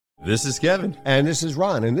This is Kevin. And this is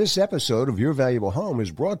Ron. And this episode of Your Valuable Home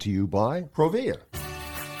is brought to you by Provia.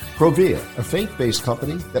 Provia, a faith-based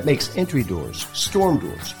company that makes entry doors, storm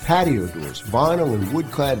doors, patio doors, vinyl and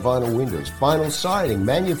wood-clad vinyl windows, vinyl siding,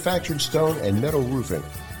 manufactured stone, and metal roofing,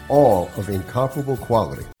 all of incomparable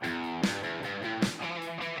quality.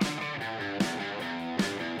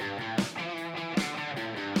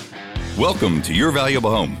 Welcome to Your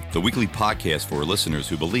Valuable Home, the weekly podcast for listeners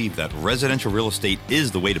who believe that residential real estate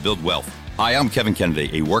is the way to build wealth. Hi, I'm Kevin Kennedy,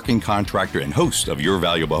 a working contractor and host of Your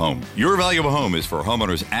Valuable Home. Your Valuable Home is for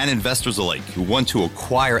homeowners and investors alike who want to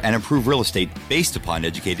acquire and improve real estate based upon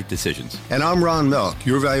educated decisions. And I'm Ron Melk,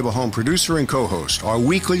 Your Valuable Home producer and co-host. Our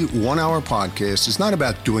weekly one-hour podcast is not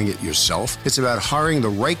about doing it yourself. It's about hiring the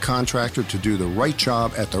right contractor to do the right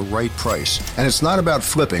job at the right price. And it's not about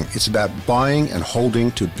flipping. It's about buying and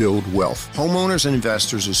holding to build wealth. Homeowners and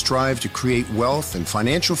investors strive to create wealth and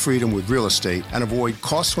financial freedom with real estate and avoid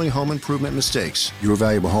costly home improvement mistakes. Your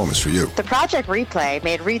Valuable Home is for you. The Project Replay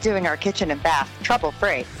made redoing our kitchen and bath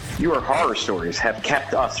trouble-free. Your horror stories have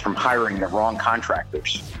kept us from hiring the wrong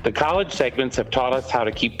contractors. The college segments have taught us how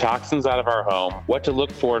to keep toxins out of our home, what to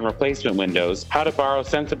look for in replacement windows, how to borrow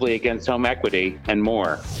sensibly against home equity, and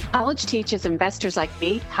more. College teaches investors like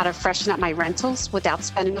me how to freshen up my rentals without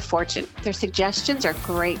spending a fortune. Their suggestions are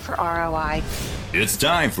great for ROI. It's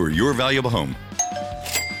time for Your Valuable Home.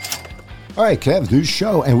 All right, Kev, new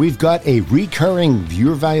show, and we've got a recurring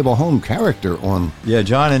Your Valuable Home character on. Yeah,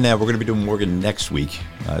 John, and we're going to be doing Morgan next week.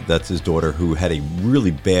 That's his daughter who had a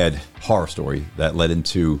really bad horror story that led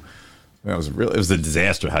into, it was a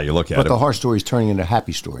disaster how you look at it. But the horror story is turning into a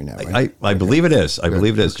happy story now, right? I believe it is. I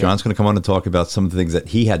believe it is. Okay. John's going to come on and talk about some of the things that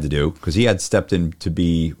he had to do because he had stepped in to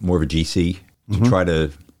be more of a GC to try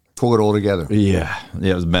to pull it all together. Yeah,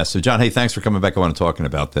 it was a mess. So, John, hey, thanks for coming back on and talking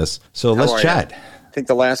about this. So let's chat. I think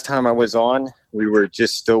the last time I was on, we were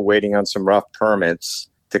just still waiting on some rough permits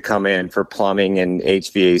to come in for plumbing and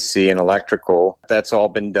HVAC and electrical. That's all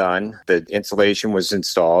been done. The insulation was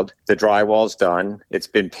installed. The drywall's done. It's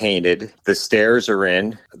been painted. The stairs are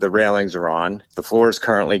in. The railings are on. The floor is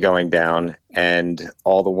currently going down. And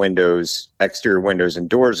all the windows, exterior windows and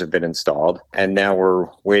doors have been installed. And now we're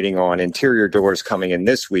waiting on interior doors coming in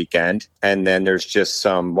this weekend. And then there's just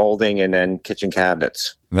some molding and then kitchen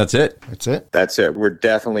cabinets. That's it? That's it. We're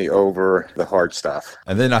definitely over the hard stuff.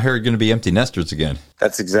 And then I heard you're going to be empty nesters again.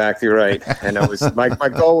 That's exactly right. And it was my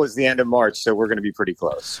goal was the end of March, so we're going to be pretty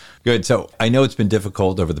close. Good. So I know it's been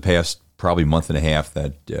difficult over the past probably month and a half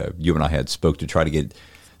that you and I had spoke to try to get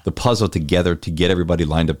the puzzle together to get everybody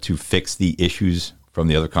lined up to fix the issues from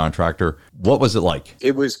the other contractor. What was it like?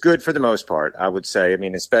 It was good for the most part, I would say. I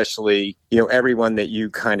mean, especially, everyone that you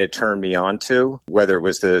kind of turned me on to, whether it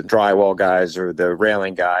was the drywall guys or the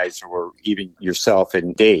railing guys or even yourself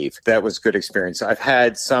and Dave. That was good experience. I've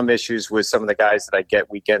had some issues with some of the guys that I get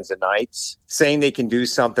weekends and nights saying they can do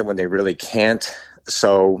something when they really can't.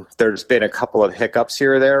 So there's been a couple of hiccups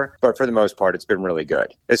here or there, but for the most part, it's been really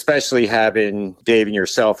good. Especially having Dave and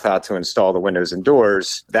yourself out to install the windows and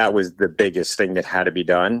doors. That was the biggest thing that had to be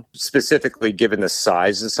done. Specifically, given the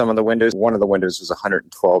size of some of the windows, one of the windows was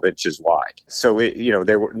 112 inches wide. So,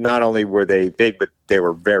 they were not only were they big, but they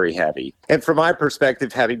were very heavy. And from my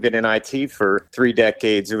perspective, having been in IT for 3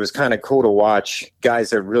 decades, it was kind of cool to watch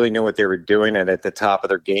guys that really knew what they were doing and at the top of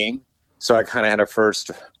their game. So I kind of had a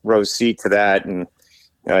first row seat to that. And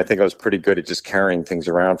I think I was pretty good at just carrying things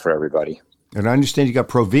around for everybody. And I understand you got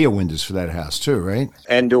Provia windows for that house too, right?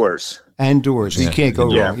 And doors. And doors. Yeah. You can't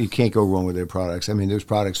go wrong. You can't go wrong with their products. I mean, those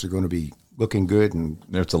products are going to be looking good and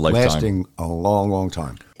it's a lifetime. Lasting a long, long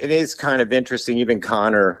time. It is kind of interesting. Even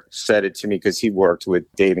Connor said it to me because he worked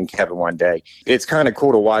with Dave and Kevin one day. It's kind of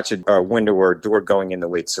cool to watch a window or a door going in the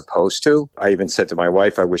way it's supposed to. I even said to my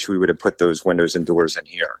wife, I wish we would have put those windows and doors in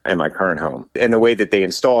here in my current home. And the way that they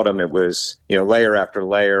installed them, it was, layer after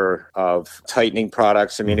layer of tightening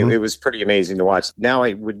products. I mean, it was pretty amazing to watch. Now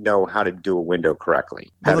I would know how to do a window correctly,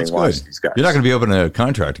 having watched these guys. You're not going to be opening a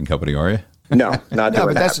contracting company, are you? No, not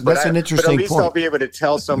doing that. That's an interesting point. But at least I'll be able to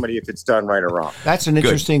tell somebody if it's done right or wrong. That's an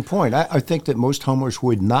interesting point. I think that most homeowners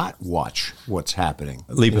would not watch what's happening.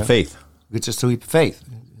 Leap of faith. It's just a leap of faith.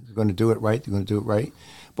 They're going to do it right. They're going to do it right.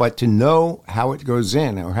 But to know how it goes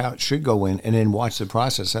in or how it should go in and then watch the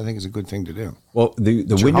process, I think is a good thing to do. Well, the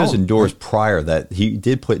windows and doors prior that he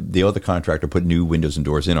did put, the other contractor put new windows and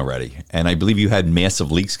doors in already. And I believe you had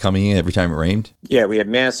massive leaks coming in every time it rained. Yeah, we had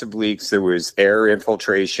massive leaks. There was air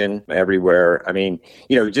infiltration everywhere. I mean,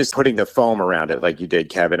 just putting the foam around it like you did,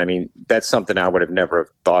 Kevin. I mean, that's something I would have never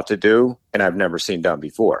thought to do and I've never seen done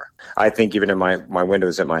before. I think even in my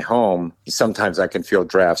windows at my home, sometimes I can feel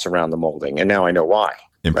drafts around the molding. And now I know why.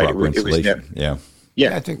 Improper insulation. Yeah.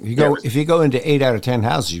 Yeah, I think if you go into 8 out of 10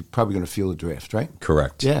 houses, you're probably going to feel the draft, right?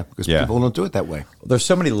 Correct. Yeah, because people don't do it that way. There's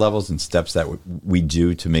so many levels and steps that we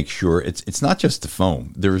do to make sure it's not just the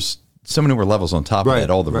foam. There's so many more levels on top of that,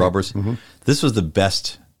 all the rubbers. Mm-hmm. This was the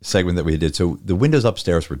best segment that we did. So the windows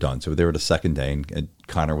upstairs were done. So they were the second day, and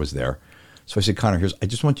Connor was there. So I said, Connor, I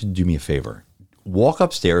just want you to do me a favor. Walk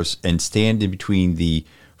upstairs and stand in between the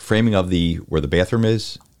framing of where the bathroom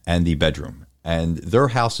is and the bedroom. And their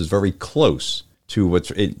house is very close to what's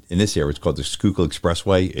in this area. It's called the Schuylkill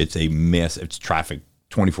Expressway. It's a it's traffic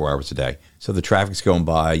 24 hours a day. So the traffic's going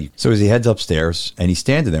by. So as he heads upstairs and he's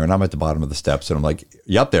standing there and I'm at the bottom of the steps and I'm like,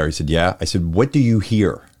 you up there? He said, yeah. I said, what do you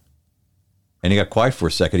hear? And he got quiet for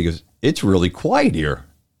a second. He goes, it's really quiet here.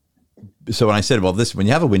 So when I said, well, when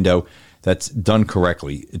you have a window that's done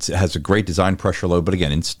correctly, it has a great design pressure load, but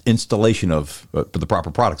again, installation of the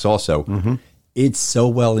proper products also, it's so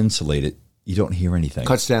well insulated, you don't hear anything.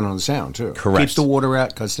 Cuts down on the sound, too. Correct. Keeps the water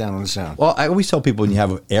out, cuts down on the sound. Well, I always tell people when you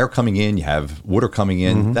have air coming in, you have water coming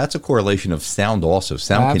in, that's a correlation of sound also.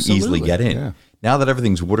 Sound can easily get in. Yeah. Now that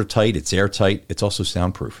everything's watertight, it's airtight, it's also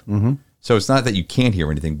soundproof. So it's not that you can't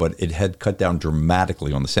hear anything, but it had cut down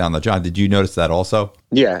dramatically on the sound. Now, John, did you notice that also?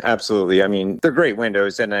 Yeah, absolutely. I mean, they're great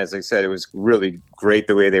windows. And as I said, it was really great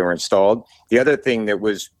the way they were installed. The other thing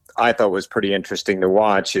that I thought was pretty interesting to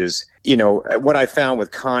watch is, what I found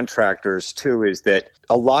with contractors too, is that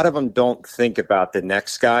a lot of them don't think about the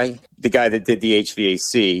next guy. The guy that did the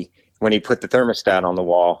HVAC, when he put the thermostat on the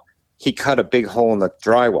wall, he cut a big hole in the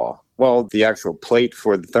drywall. Well, the actual plate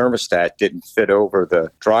for the thermostat didn't fit over the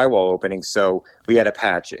drywall opening, so we had to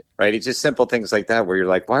patch it, right? It's just simple things like that where you're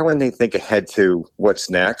like, why wouldn't they think ahead to what's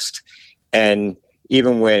next? And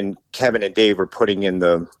even when Kevin and Dave were putting in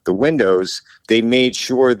the windows, they made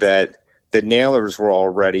sure that the nailers were all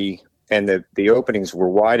ready and the openings were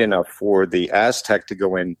wide enough for the Aztec to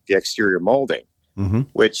go in the exterior molding,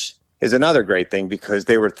 which is another great thing because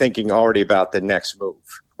they were thinking already about the next move.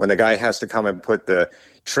 When the guy has to come and put the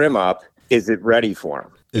trim up, is it ready for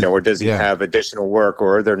him? Or does he have additional work,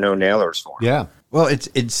 or are there no nailers for him? Yeah. Well,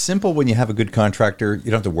 it's simple when you have a good contractor. You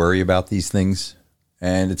don't have to worry about these things.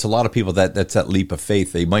 And it's a lot of people that's that leap of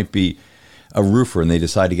faith. They might be a roofer and they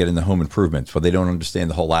decide to get into home improvements, but they don't understand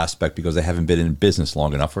the whole aspect because they haven't been in business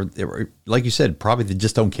long enough. Or like you said, probably they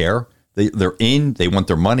just don't care. They're in, they want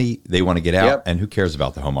their money, they want to get out, and who cares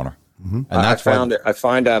about the homeowner? And that's I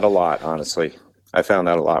find that a lot, honestly. I found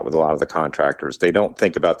that a lot with a lot of the contractors. They don't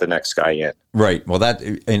think about the next guy in. Right. Well,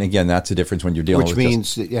 and again, that's the difference when you're dealing with. Which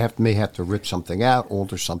means that you may have to rip something out,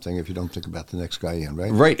 alter something if you don't think about the next guy in,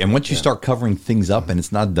 right? Right. And once you start covering things up and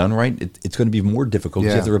it's not done right, it's going to be more difficult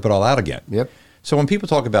because you have to rip it all out again. Yep. So when people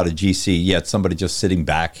talk about a GC, it's somebody just sitting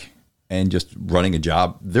back and just running a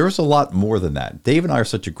job. There's a lot more than that. Dave and I are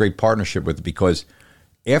such a great partnership with it because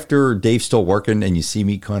after Dave's still working and you see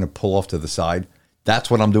me kind of pull off to the side,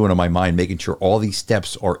 that's what I'm doing in my mind, making sure all these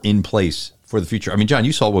steps are in place for the future. I mean, John,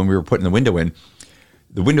 you saw when we were putting the window in,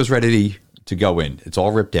 the window's ready to go in. It's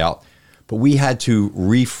all ripped out. But we had to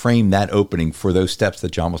reframe that opening for those steps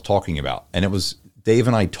that John was talking about. And it was Dave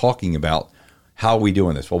and I talking about how are we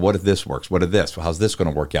doing this? Well, what if this works? What if this? Well, how's this going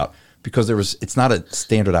to work out? Because it's not a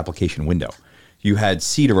standard application window. You had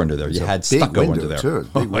cedar under there. You had stucco under there. Too,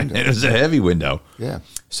 big window. It was a heavy window. Yeah.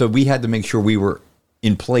 So we had to make sure we were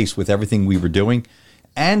in place with everything we were doing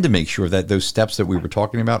and to make sure that those steps that we were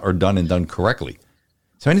talking about are done and done correctly.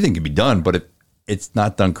 So anything can be done, but if it's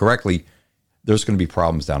not done correctly, there's going to be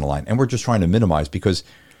problems down the line. And we're just trying to minimize because,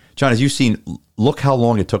 John, as you've seen, look how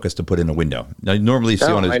long it took us to put in a window. Now, normally you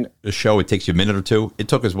see on a show, it takes you a minute or two. It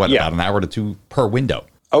took us, about an hour to two per window.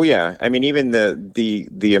 Oh, yeah. I mean, even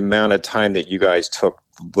the amount of time that you guys took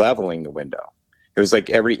leveling the window, it was like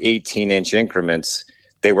every 18-inch increments,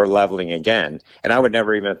 they were leveling again. And I would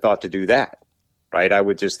never even have thought to do that, right? I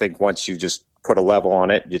would just think once you just put a level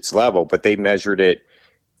on it, it's level. But they measured it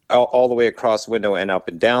all the way across the window and up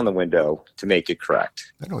and down the window to make it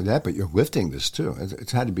correct. Not only that, but you're lifting this too.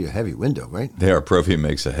 It's had to be a heavy window, right? Profi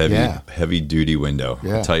makes a heavy-duty window.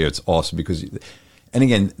 Yeah. I'll tell you, it's awesome because, and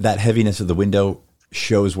again, that heaviness of the window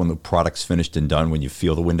shows when the product's finished and done, when you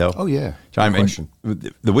feel the window. Oh, yeah. I mean,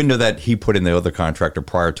 the window that he put in the other contractor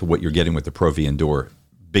prior to what you're getting with the Profi Endure,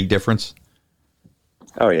 big difference?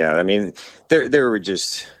 Oh, yeah. I mean, there were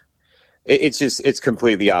just... It's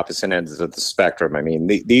completely opposite ends of the spectrum. I mean,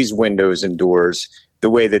 these windows and doors,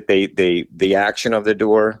 the way that the action of the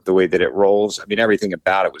door, the way that it rolls, I mean, everything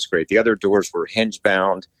about it was great. The other doors were hinge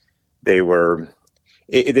bound. They weren't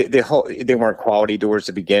quality doors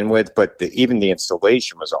to begin with, but even the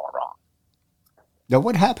installation was all wrong. Now,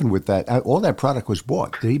 what happened with that? All that product was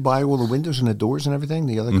bought. Did he buy all the windows and the doors and everything,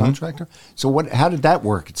 the other contractor? So how did that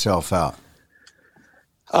work itself out?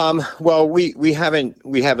 Well, we haven't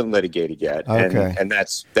litigated yet, Okay. and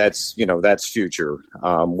that's future.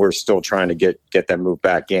 We're still trying to get that move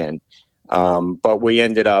back in, but we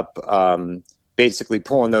ended up basically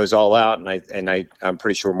pulling those all out, and I'm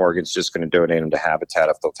pretty sure Morgan's just going to donate them to Habitat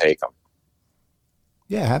if they'll take them.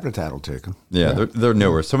 Yeah, Habitat will take them. Yeah, they're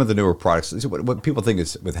newer. Some of the newer products. What people think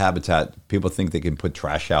is with Habitat, people think they can put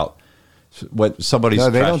trash out. What somebody's No,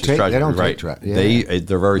 they trash don't is take- trash. they don't right. take trash. Yeah.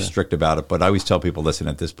 They're very strict about it. But I always tell people, listen,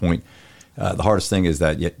 at this point, the hardest thing is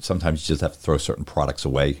that sometimes you just have to throw certain products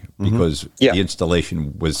away because the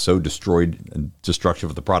installation was so destroyed and destructive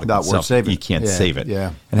of the product Not worth itself. saving. You can't Yeah, save it.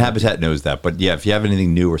 yeah. And Habitat knows that. But yeah, if you have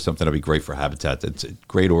anything new or something, that'll be great for Habitat. It's a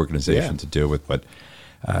great organization to deal with. But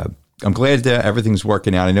I'm glad that everything's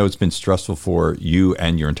working out. I know it's been stressful for you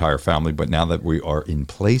and your entire family, but now that we are in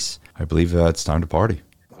place, I believe it's time to party.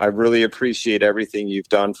 I really appreciate everything you've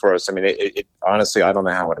done for us. I mean, it honestly, I don't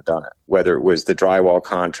know how I would have done it. Whether it was the drywall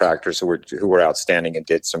contractors who were outstanding and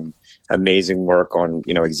did some amazing work on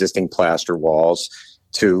existing plaster walls,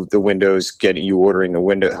 to the windows, ordering the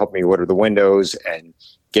window, help me order the windows and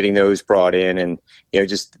getting those brought in, and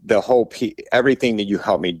just the whole everything that you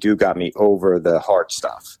helped me do got me over the hard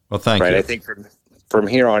stuff. Well, thank you. I think from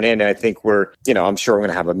here on in, I think I'm sure we're going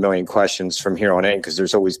to have a million questions from here on in because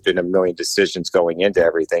there's always been a million decisions going into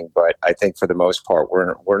everything. But I think for the most part, we're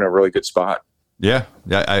in a really good spot. Yeah,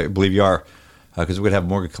 I believe you are, because we're going to have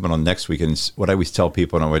Morgan coming on next week. And what I always tell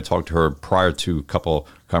people, and I would talk to her prior to a couple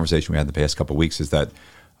conversations we had the past couple of weeks, is that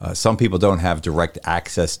some people don't have direct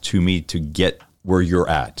access to me to get where you're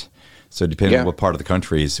at. So depending on what part of the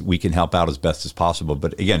country is, we can help out as best as possible.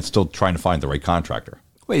 But again, still trying to find the right contractor.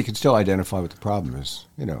 Well, you can still identify what the problem is,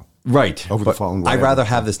 Right. over the phone. I'd rather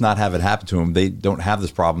have this not have it happen to them. They don't have this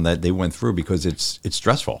problem that they went through because it's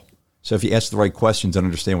stressful. So if you ask the right questions and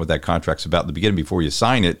understand what that contract's about in the beginning before you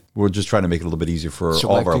sign it, we're just trying to make it a little bit easier for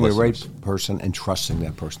all of our listeners. Selecting the right person and trusting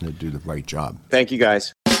that person to do the right job. Thank you,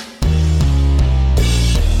 guys.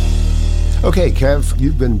 Okay, Kev,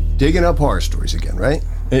 you've been digging up horror stories again, right?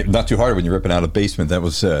 Not too hard when you're ripping out a basement that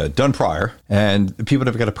was done prior, and people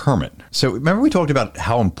never got a permit. So remember we talked about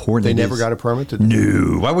how important They it never is? got a permit?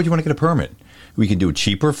 No. Why would you want to get a permit? We can do it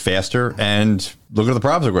cheaper, faster, and look at the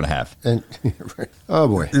problems we're going to have. And oh,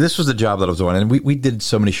 boy. This was the job that I was doing, and we did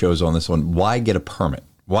so many shows on this one. Why get a permit?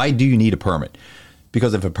 Why do you need a permit?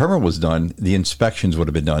 Because if a permit was done, the inspections would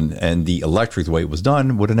have been done, and the electric, the way it was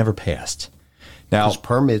done, would have never passed. Now, Because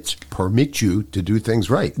permits permit you to do things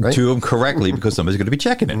right? to them correctly because somebody's going to be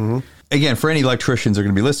checking it. Again, for any electricians that are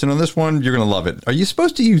going to be listening on this one, you're going to love it. Are you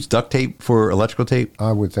supposed to use duct tape for electrical tape?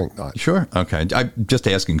 I would think not. Sure. Okay. I'm just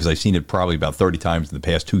asking because I've seen it probably about 30 times in the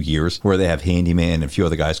past 2 years where they have handyman and a few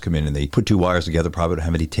other guys come in and they put two wires together, probably don't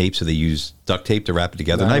have any tape, so they use duct tape to wrap it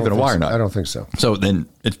together. No, Not even a wire nut. I don't think so. So then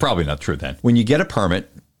it's probably not true then. When you get a permit,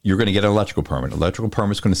 you're going to get an electrical permit. Electrical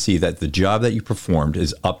permit is going to see that the job that you performed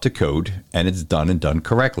is up to code and it's done and done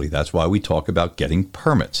correctly. That's why we talk about getting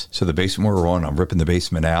permits. So the basement we're on, I'm ripping the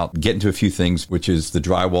basement out, get into a few things, which is the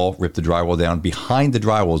drywall, rip the drywall down. Behind the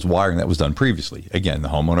drywall is wiring that was done previously. Again, the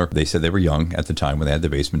homeowner, they said they were young at the time when they had the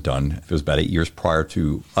basement done. It was about 8 years prior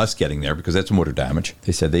to us getting there because that's water damage.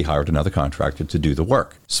 They said they hired another contractor to do the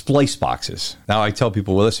work. Splice boxes. Now I tell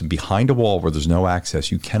people, well, listen, behind a wall where there's no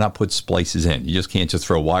access, you cannot put splices in. You just can't just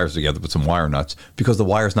throw wires together with some wire nuts because the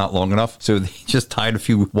wire's not long enough. So they just tied a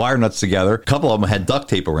few wire nuts together. A couple of them had duct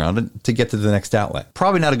tape around it to get to the next outlet.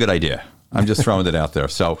 Probably not a good idea. I'm just throwing it out there.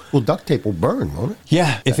 So, Well, duct tape will burn, won't it?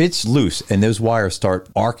 yeah, if it's loose and those wires start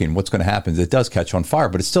arcing, what's going to happen is it does catch on fire.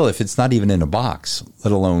 But it's still, if it's not even in a box,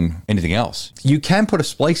 let alone anything else, you can put a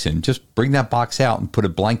splice in. Just bring that box out and put a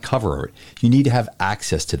blank cover over it. You need to have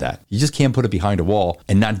access to that. You just can't put it behind a wall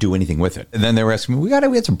and not do anything with it. And then they were asking me, we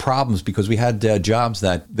had some problems because we had jobs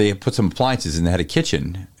that they put some appliances in. They had a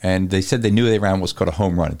kitchen. And they said they knew they ran what's called a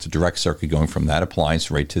home run. It's a direct circuit going from that appliance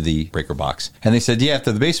right to the breaker box. And they said, yeah,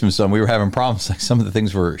 after the basement's done, we were having problems. Like some of the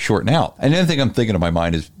things were shorting out. And the other thing I'm thinking in my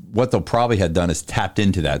mind is what they'll probably have done is tapped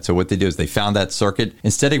into that. So what they do is they found that circuit.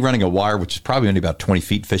 Instead of running a wire, which is probably only about 20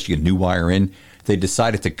 feet, fishing a new wire in, they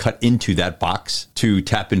decided to cut into that box to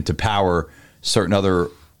tap into power certain other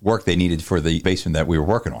work they needed for the basement that we were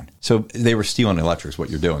working on. So they were stealing electrics, what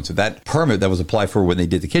you're doing. So that permit that was applied for when they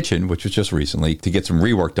did the kitchen, which was just recently, to get some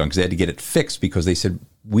rework done because they had to get it fixed because they said,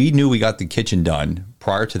 we knew we got the kitchen done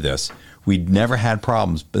prior to this. We'd never had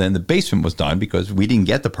problems, but then the basement was done because we didn't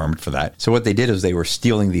get the permit for that. So what they did is they were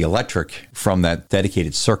stealing the electric from that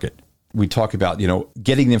dedicated circuit. We talk about,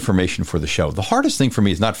 getting the information for the show. The hardest thing for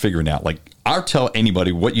me is not figuring out, I'll tell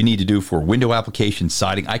anybody what you need to do for window application,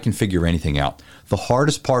 siding. I can figure anything out. The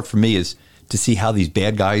hardest part for me is to see how these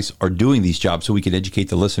bad guys are doing these jobs so we can educate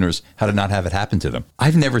the listeners how to not have it happen to them.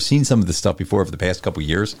 I've never seen some of this stuff before over the past couple of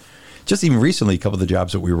years. Just even recently, a couple of the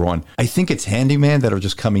jobs that we were on, I think it's handyman that are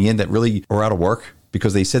just coming in that really are out of work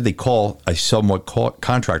because they said they call a somewhat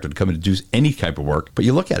contractor to come in to do any type of work. But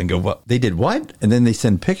you look at it and go, well, they did what? And then they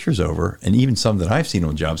send pictures over. And even some that I've seen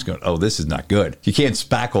on jobs going, oh, this is not good. You can't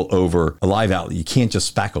spackle over a live outlet. You can't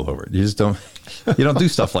just spackle over it. You just don't, you don't do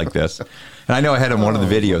stuff like this. And I know I had in one of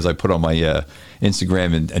the videos I put on my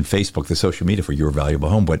Instagram and Facebook, the social media for Your Valuable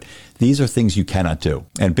Home, but these are things you cannot do.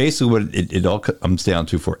 And basically what it all comes down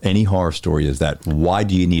to for any horror story is that why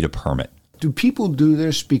do you need a permit? Do people do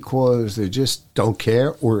this because they just don't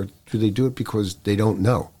care, or do they do it because they don't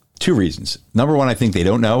know? Two reasons. Number one, I think they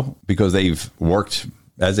don't know because they've worked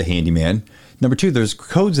as a handyman. Number two, there's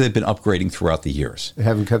codes that have been upgrading throughout the years. They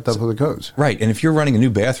haven't kept up with the codes. Right. And if you're running a new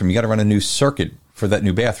bathroom, you got to run a new circuit for that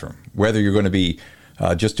new bathroom, whether you're going to be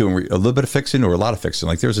just doing a little bit of fixing or a lot of fixing.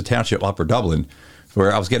 Like there's a township, Upper Dublin,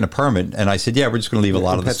 where I was getting a permit, and I said, yeah, we're just going to leave a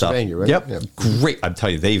lot of the stuff. Right? Yep. Yeah. Great. I'm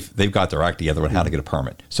telling you, they've got their act together on how to get a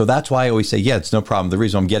permit. So that's why I always say, yeah, it's no problem. The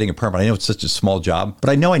reason I'm getting a permit, I know it's such a small job, but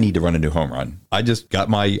I know I need to run a new home run. I just got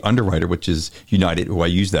my underwriter, which is United, who I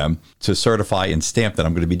use them to certify and stamp that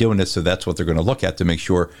I'm going to be doing this. So that's what they're going to look at to make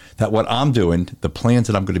sure that what I'm doing, the plans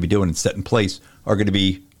that I'm going to be doing and set in place are going to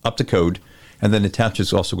be up to code. And then the township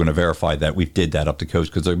is also going to verify that we did that up to code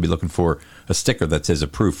because they're going to be looking for a sticker that says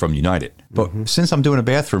approved from United. But since I'm doing a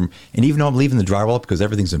bathroom, and even though I'm leaving the drywall up because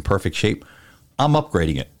everything's in perfect shape, I'm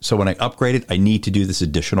upgrading it. So when I upgrade it, I need to do this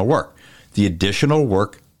additional work. The additional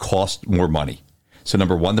work costs more money. So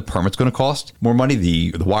number one, the permit's going to cost more money.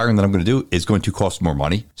 The wiring that I'm going to do is going to cost more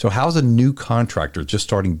money. So how's a new contractor just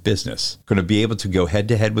starting business going to be able to go head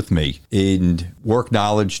to head with me in work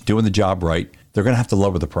knowledge, doing the job right? They're going to have to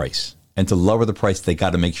lower the price. And to lower the price, they got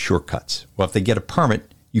to make shortcuts. Well, if they get a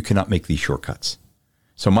permit, you cannot make these shortcuts.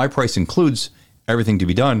 So my price includes everything to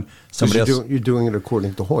be done. Somebody else, you're doing it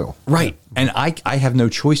according to Hoyle. Right. And I have no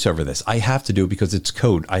choice over this. I have to do it because it's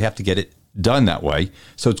code. I have to get it done that way.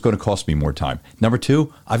 So it's going to cost me more time. Number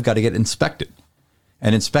two, I've got to get inspected.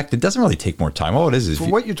 And inspected doesn't really take more time. All it is For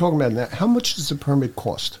what you're talking about now, how much does the permit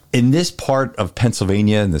cost? In this part of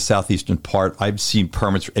Pennsylvania, in the southeastern part, I've seen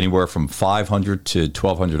permits anywhere from $500 to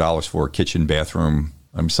 $1,200 for a kitchen, bathroom.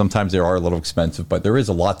 I mean, sometimes they are a little expensive, but there is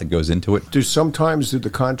a lot that goes into it. Do the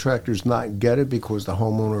contractors not get it because the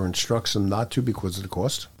homeowner instructs them not to because of the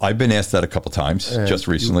cost? I've been asked that a couple times just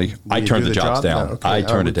recently. I turned the jobs down. Okay. I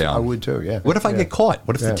turned it down. I would too, yeah. What if I get caught?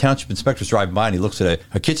 What if the township inspector's driving by and he looks at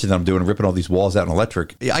a kitchen that I'm doing and ripping all these walls out in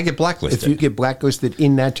electric? I get blacklisted. If you get blacklisted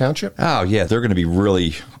in that township? Oh, yeah. They're going to be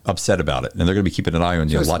really upset about it, and they're going to be keeping an eye on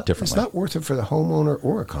you a lot differently. It's not worth it for the homeowner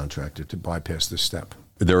or a contractor to bypass this step.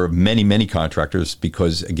 There are many, many contractors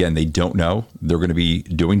because, again, they don't know. They're going to be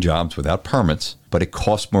doing jobs without permits, but it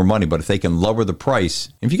costs more money. But if they can lower the price,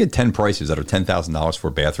 if you get 10 prices that are $10,000 for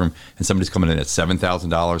a bathroom and somebody's coming in at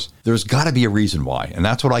 $7,000, there's got to be a reason why. And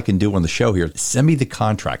that's what I can do on the show here. Send me the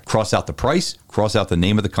contract. Cross out the price, cross out the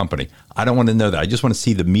name of the company. I don't want to know that. I just want to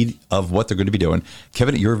see the meat of what they're going to be doing.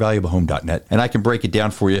 Kevin at yourvaluablehome.net. And I can break it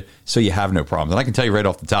down for you so you have no problems. And I can tell you right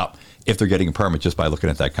off the top if they're getting a permit just by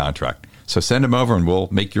looking at that contract. So send them over and we'll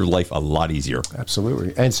make your life a lot easier.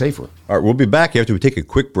 Absolutely. And safer. All right, we'll be back after we take a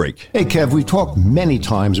quick break. Hey, Kev, we've talked many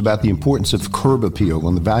times about the importance of curb appeal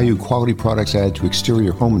and the value quality products add to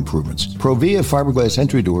exterior home improvements. Provia fiberglass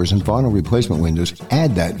entry doors and vinyl replacement windows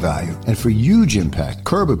add that value. And for huge impact,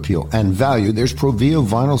 curb appeal, and value, there's Provia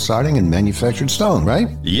vinyl siding and manufactured stone, right?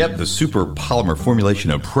 Yep, the super polymer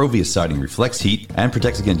formulation of Provia siding reflects heat and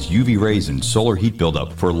protects against UV rays and solar heat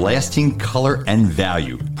buildup for lasting color and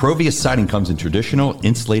value. Provia siding comes in traditional,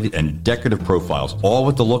 insulated, and decorative profiles, all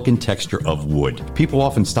with the look and texture of wood. People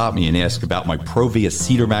often stop me and ask about my Provia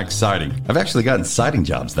Cedar Max siding. I've actually gotten siding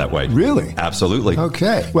jobs that way. Really? Absolutely.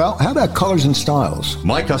 Okay. Well, how about colors and styles?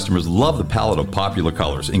 My customers love the palette of popular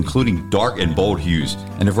colors, including dark and bold hues,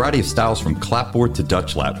 and a variety of styles from clapboard to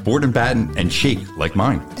Dutch lap, board and batten, and shake, like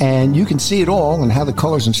mine. And you can see it all and how the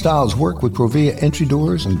colors and styles work with Provia entry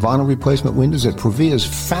doors and vinyl replacement windows at Provia's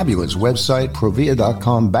fabulous website,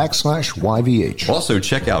 provia.com/YVH. Also,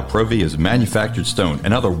 check out Provia's manufactured stone,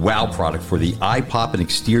 another wow product for the eye-popping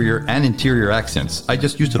exterior and interior accents. I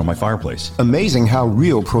just used it on my fireplace. Amazing how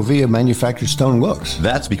real Provia manufactured stone looks.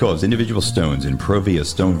 That's because individual stones in Provia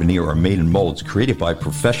stone veneer are made in molds created by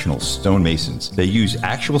professional stonemasons. They use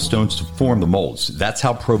actual stones to form the molds. That's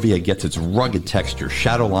how Provia gets its rugged texture,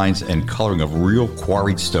 shadow lines, and coloring of real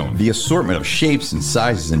quarried stone. The assortment of shapes and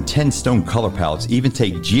sizes and 10 stone color palettes even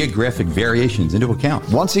take geographic variations into account.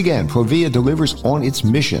 Once again, Provia delivers on its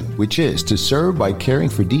mission, which is to serve by caring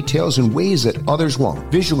for details in ways that others won't.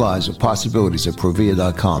 Visualize the possibilities at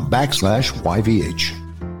provia.com/YVH.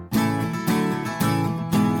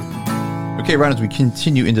 Okay, Ron, as we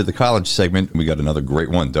continue into the college segment, we got another great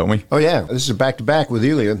one, don't we? Oh, yeah. This is a back-to-back with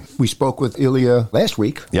Illya. We spoke with Illya last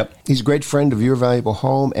week. Yep. He's a great friend of Your Valuable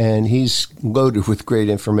Home, and he's loaded with great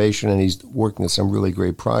information, and he's working on some really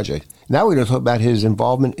great projects. Now we're going to talk about his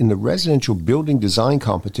involvement in the residential building design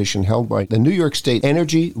competition held by the New York State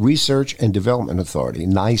Energy Research and Development Authority,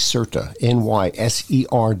 NYSERDA,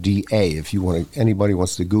 N-Y-S-E-R-D-A, if anybody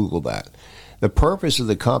wants to Google that. The purpose of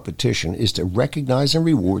the competition is to recognize and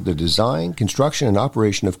reward the design, construction, and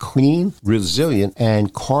operation of clean, resilient,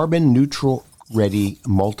 and carbon-neutral ready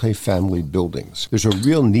multifamily buildings. There's a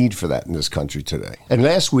real need for that in this country today. And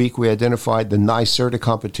last week, we identified the NYSERDA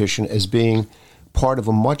competition as being part of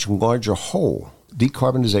a much larger whole,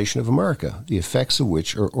 decarbonization of America, the effects of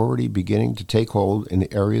which are already beginning to take hold in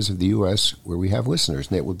the areas of the U.S. where we have listeners.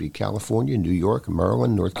 And that would be California, New York,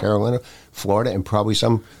 Maryland, North Carolina, Florida, and probably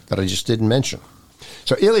some that I just didn't mention.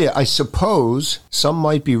 So, Illya, I suppose some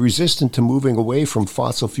might be resistant to moving away from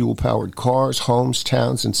fossil fuel-powered cars, homes,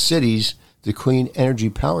 towns, and cities to clean energy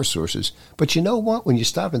power sources. But you know what? When you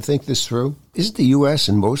stop and think this through, isn't the U.S.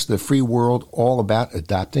 and most of the free world all about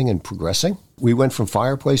adapting and progressing? We went from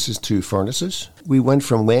fireplaces to furnaces. We went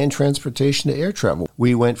from land transportation to air travel.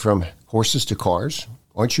 We went from horses to cars.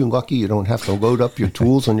 Aren't you lucky you don't have to load up your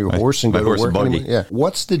tools on your horse and go to work anymore? Yeah.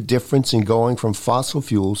 What's the difference in going from fossil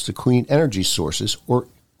fuels to clean energy sources? Or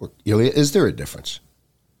Illya, is there a difference?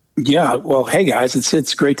 Yeah, well, hey guys,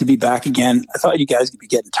 it's great to be back again. I thought you guys would be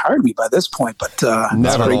getting tired of me by this point, but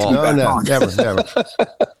never.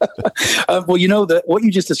 Well, you know what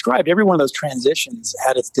you just described. Every one of those transitions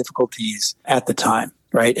had its difficulties at the time,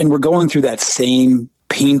 right? And we're going through that same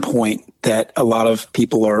pain point that a lot of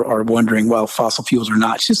people are wondering, well, fossil fuels or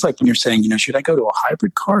not. It's just like when you're saying, should I go to a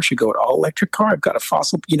hybrid car? Should I go to an all-electric car? I've got a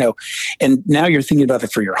fossil, and now you're thinking about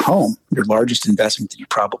it for your home, your largest investment that you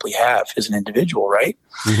probably have as an individual, right?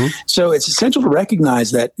 Mm-hmm. So it's essential to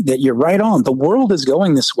recognize that you're right on. The world is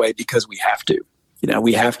going this way because we have to.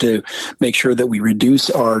 We have to make sure that we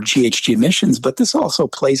reduce our GHG emissions, but this also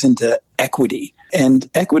plays into equity. And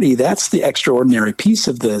equity, that's the extraordinary piece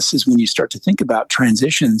of this, is when you start to think about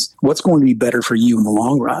transitions, what's going to be better for you in the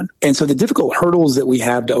long run. And so the difficult hurdles that we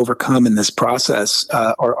have to overcome in this process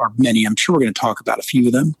are many. I'm sure we're going to talk about a few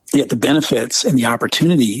of them. Yet the benefits and the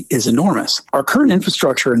opportunity is enormous. Our current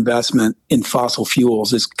infrastructure investment in fossil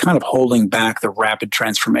fuels is kind of holding back the rapid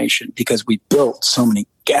transformation because we built so many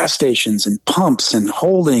gas stations and pumps and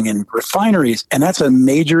holding and refineries. And that's a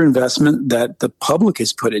major investment that the public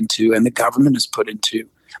has put into and the government has put into.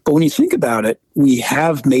 But when you think about it, we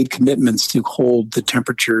have made commitments to hold the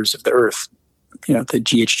temperatures of the earth, the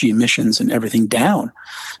GHG emissions and everything down.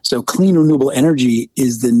 So clean renewable energy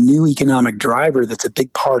is the new economic driver that's a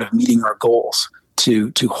big part of meeting our goals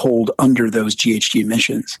to hold under those GHG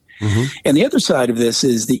emissions. Mm-hmm. And the other side of this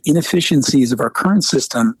is the inefficiencies of our current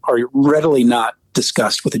system are readily not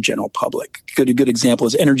discussed with the general public. A good example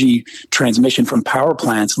is energy transmission from power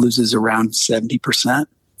plants loses around 70%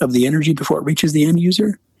 of the energy before it reaches the end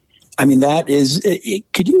user. I mean, that is,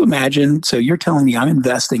 could you imagine? So you're telling me I'm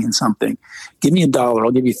investing in something. Give me $1,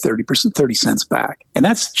 I'll give you 30 cents back. And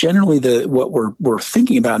that's generally what we're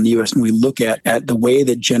thinking about in the U.S. when we look at the way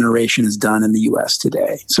that generation is done in the U.S.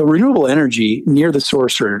 today. So renewable energy near the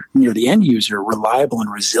source or near the end user, reliable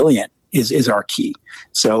and resilient, is our key.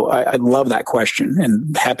 So I love that question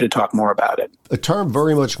and happy to talk more about it. A term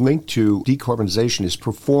very much linked to decarbonization is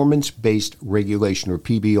performance-based regulation, or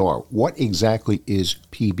PBR. What exactly is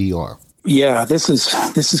PBR? Yeah, this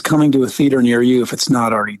is coming to a theater near you if it's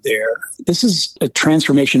not already there. This is a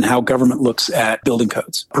transformation in how government looks at building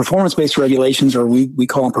codes. Performance-based regulations, or we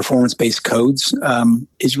call them performance-based codes,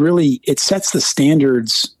 is really, it sets the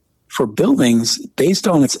standards for buildings based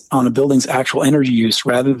on a building's actual energy use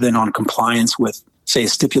rather than on compliance with, say, a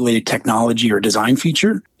stipulated technology or design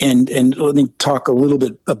feature. And let me talk a little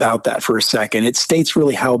bit about that for a second. It states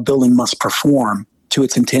really how a building must perform to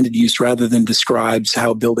its intended use rather than describes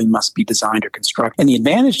how a building must be designed or constructed. And the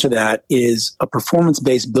advantage to that is a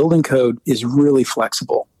performance-based building code is really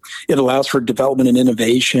flexible. It allows for development and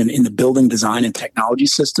innovation in the building design and technology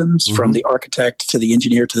systems, mm-hmm. from the architect to the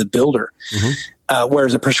engineer to the builder. Mm-hmm.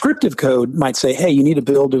 Whereas a prescriptive code might say, hey, you need to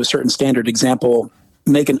build to a certain standard. Example,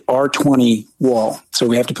 make an R20 wall. So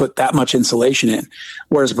we have to put that much insulation in.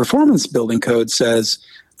 Whereas a performance building code says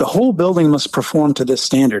the whole building must perform to this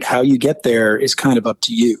standard. How you get there is kind of up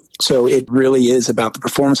to you. So it really is about the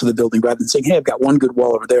performance of the building rather than saying, hey, I've got one good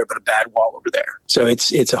wall over there, but a bad wall over there. So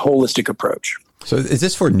it's a holistic approach. So is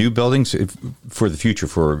this for new buildings, for the future,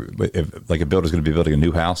 if like a builder's going to be building a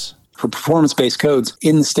new house? For performance-based codes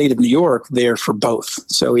in the state of New York, they're for both.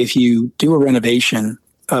 So if you do a renovation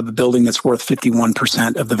of a building that's worth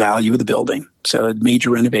 51% of the value of the building, so a major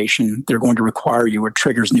renovation, they're going to require you, or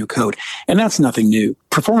triggers new code. And that's nothing new.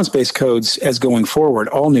 Performance-based codes, as going forward,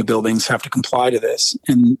 all new buildings have to comply to this.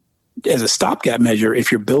 And as a stopgap measure, if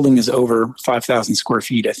your building is over 5,000 square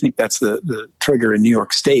feet, I think that's the trigger in New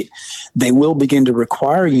York State, they will begin to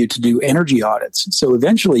require you to do energy audits. So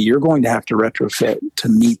eventually you're going to have to retrofit to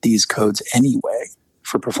meet these codes anyway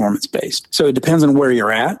for performance-based. So it depends on where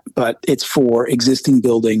you're at, but it's for existing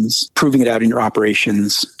buildings, proving it out in your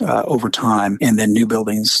operations over time, and then new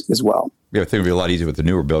buildings as well. Yeah, I think it would be a lot easier with the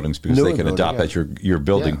newer buildings because they can adopt as your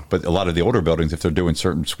building. Yeah. But a lot of the older buildings, if they're doing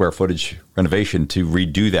certain square footage renovation to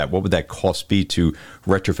redo that, what would that cost be to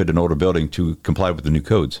retrofit an older building to comply with the new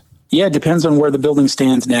codes? Yeah, it depends on where the building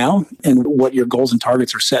stands now and what your goals and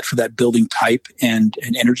targets are set for that building type and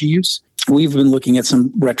energy use. We've been looking at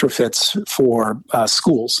some retrofits for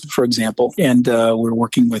schools, for example, and we're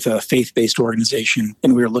working with a faith-based organization,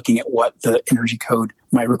 and we're looking at what the energy code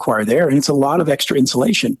might require there. And it's a lot of extra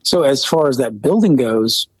insulation. So as far as that building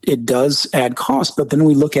goes, it does add cost. But then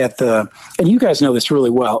we look at and you guys know this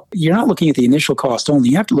really well, you're not looking at the initial cost only.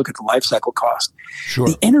 You have to look at the life cycle cost. Sure.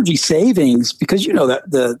 The energy savings, because you know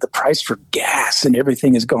that the price for gas and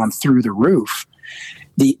everything has gone through the roof.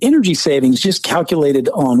 The energy savings, just calculated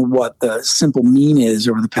on what the simple mean is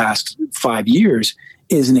over the past 5 years,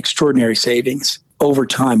 is an extraordinary savings over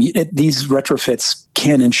time. These retrofits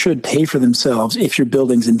can and should pay for themselves if your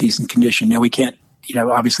building's in decent condition. Now, we can't,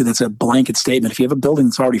 obviously that's a blanket statement. If you have a building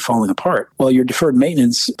that's already falling apart, well, your deferred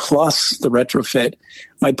maintenance plus the retrofit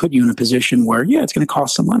might put you in a position where, it's going to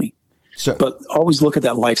cost some money. So, but always look at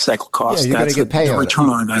that life cycle cost. Yeah, you're That's going to get payout. Return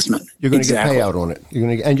on investment. You're going to get payout on it. You're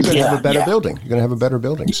going to have a better building. You're going to have a better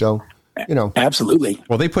building. So, Absolutely.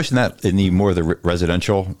 Well, they pushing that in the more of the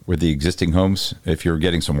residential with the existing homes. If you're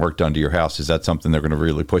getting some work done to your house, is that something they're going to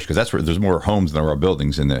really push? Because that's where there's more homes than there are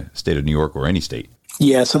buildings in the state of New York or any state.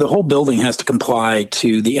 Yeah. So the whole building has to comply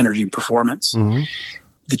to the energy performance. Mm-hmm.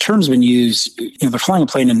 The term's been used, they're flying a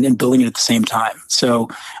plane and building it at the same time. So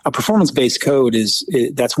a performance-based code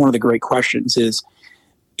that's one of the great questions is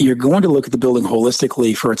you're going to look at the building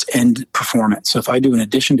holistically for its end performance. So if I do an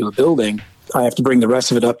addition to a building, I have to bring the rest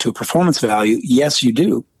of it up to a performance value. Yes, you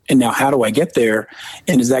do. And now how do I get there?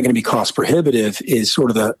 And is that going to be cost prohibitive is sort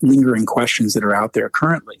of the lingering questions that are out there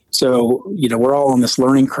currently. So, we're all on this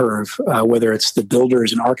learning curve, whether it's the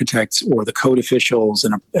builders and architects or the code officials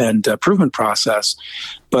and improvement process.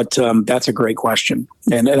 But that's a great question.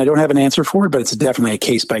 And I don't have an answer for it, but it's definitely a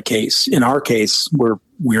case by case. In our case,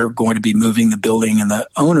 we're going to be moving the building and the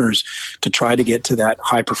owners to try to get to that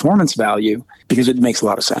high performance value because it makes a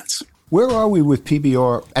lot of sense. Where are we with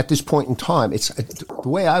PBR at this point in time? It's the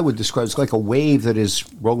way I would describe it's like a wave that is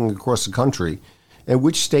rolling across the country, and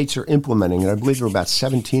which states are implementing. And I believe there are about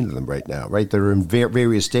 17 of them right now, right? They're in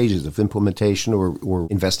various stages of implementation or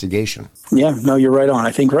investigation. Yeah, no, you're right on.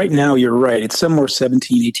 I think right now you're right. It's somewhere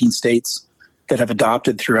 17, 18 states that have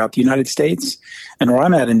adopted throughout the United States. And where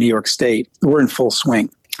I'm at in New York State, we're in full swing.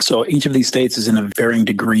 So each of these states is in a varying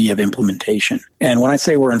degree of implementation. And when I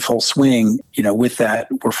say we're in full swing, with that,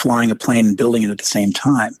 we're flying a plane and building it at the same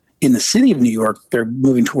time. In the city of New York, they're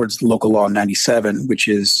moving towards local law 97, which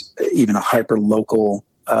is even a hyper-local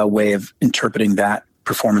way of interpreting that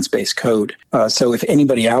performance-based code. So if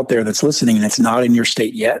anybody out there that's listening and it's not in your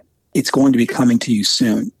state yet, it's going to be coming to you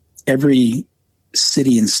soon. Every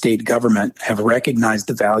city and state government have recognized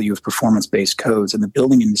the value of performance-based codes, and the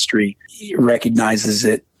building industry recognizes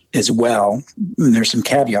it as well. And there's some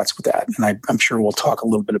caveats with that, and I'm sure we'll talk a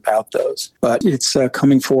little bit about those. But it's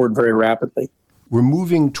coming forward very rapidly. We're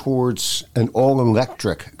moving towards an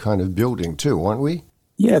all-electric kind of building too, aren't we?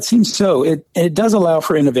 Yeah, it seems so. It does allow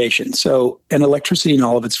for innovation. So, and electricity in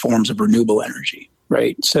all of its forms of renewable energy.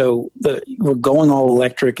 Right. So we're going all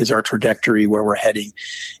electric is our trajectory where we're heading.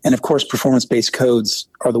 And of course, performance-based codes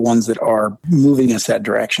are the ones that are moving us that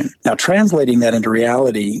direction. Now, translating that into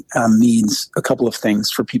reality means a couple of things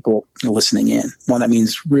for people listening in. One, that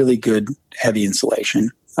means really good, heavy insulation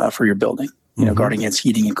for your building, guarding against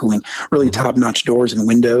heating and cooling, really top-notch doors and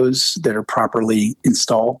windows that are properly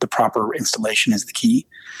installed. The proper installation is the key.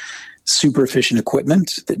 Super efficient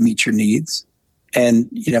equipment that meets your needs. And,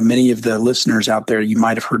 many of the listeners out there, you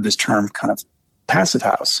might have heard this term kind of passive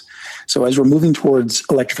house. So as we're moving towards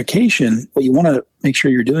electrification, what you want to make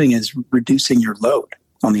sure you're doing is reducing your load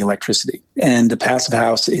on the electricity. And the passive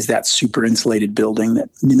house is that super insulated building that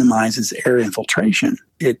minimizes air infiltration.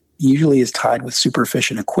 It usually is tied with super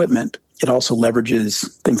efficient equipment It also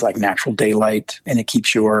leverages things like natural daylight, and it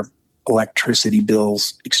keeps your electricity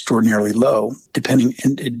bills extraordinarily low,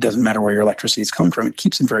 and it doesn't matter where your electricity is coming from, it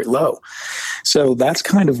keeps them very low. So that's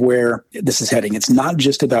kind of where this is heading. It's not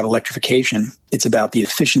just about electrification, it's about the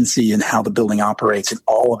efficiency and how the building operates in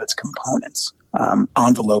all of its components.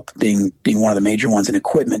 Envelope being one of the major ones, and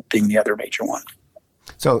equipment being the other major one.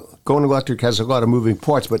 So going electric has a lot of moving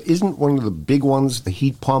parts, but isn't one of the big ones the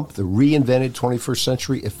heat pump, the reinvented 21st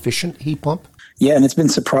century efficient heat pump? Yeah, and it's been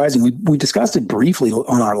surprising. We discussed it briefly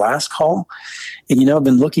on our last call. And, I've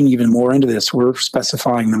been looking even more into this. We're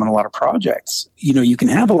specifying them in a lot of projects. You can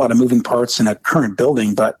have a lot of moving parts in a current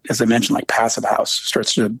building, but as I mentioned, like Passive House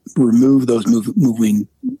starts to remove those moving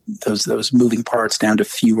parts down to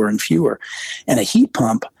fewer and fewer. And a heat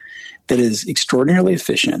pump that is extraordinarily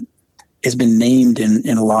efficient has been named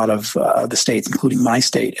in a lot of the states, including my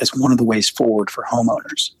state, as one of the ways forward for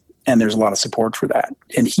homeowners. And there's a lot of support for that.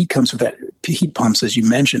 And heat comes with that. Heat pumps, as you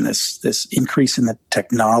mentioned, this increase in the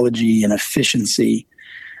technology and efficiency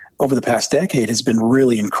over the past decade has been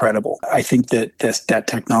really incredible. I think that that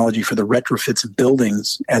technology for the retrofits of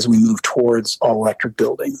buildings as we move towards all electric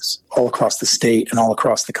buildings all across the state and all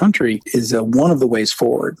across the country is one of the ways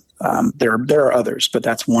forward. There are others, but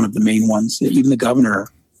that's one of the main ones. Even the governor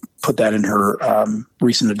put that in her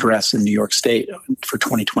recent address in New York State for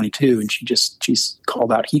 2022, and she's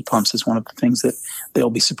called out heat pumps as one of the things that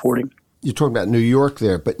they'll be supporting. You're talking about New York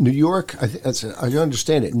there, but New York, I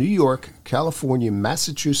understand it. New York, California,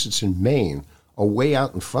 Massachusetts, and Maine are way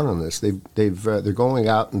out in front on this. They're going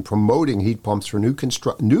out and promoting heat pumps for new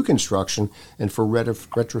construction and for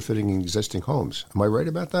retrofitting existing homes. Am I right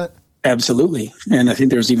about that? Absolutely. And I think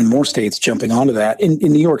there's even more states jumping onto that. In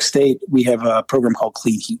New York State, we have a program called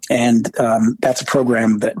Clean Heat. And that's a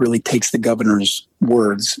program that really takes the governor's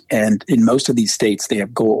words. And in most of these states, they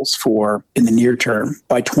have goals for in the near term.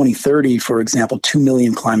 By 2030, for example, 2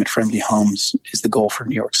 million climate-friendly homes is the goal for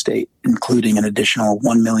New York State, including an additional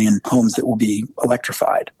 1 million homes that will be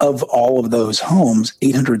electrified. Of all of those homes,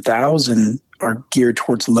 800,000 are geared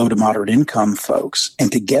towards low to moderate income folks.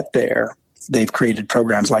 And to get there, they've created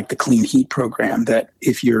programs like the Clean Heat program that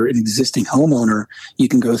if you're an existing homeowner, you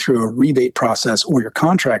can go through a rebate process, or your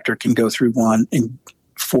contractor can go through one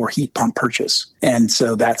for heat pump purchase. And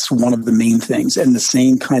so that's one of the main things. And the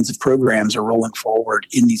same kinds of programs are rolling forward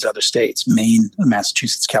in these other states, Maine,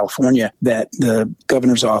 Massachusetts, California, that the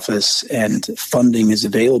governor's office and funding is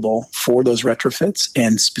available for those retrofits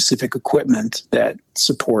and specific equipment that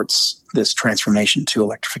supports this transformation to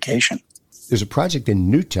electrification. There's a project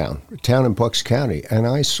in Newtown, a town in Bucks County, and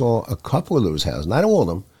I saw a couple of those houses, not all of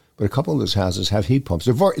them, but a couple of those houses have heat pumps.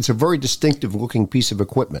 It's a very distinctive looking piece of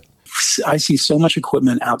equipment. I see so much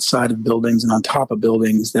equipment outside of buildings and on top of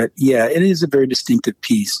buildings that, yeah, it is a very distinctive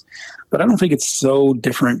piece. But I don't think it's so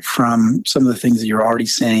different from some of the things that you're already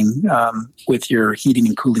saying with your heating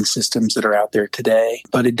and cooling systems that are out there today.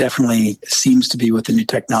 But it definitely seems to be, with the new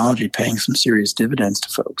technology, paying some serious dividends to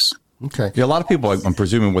folks. Okay. Yeah, a lot of people, I'm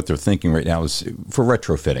presuming what they're thinking right now is for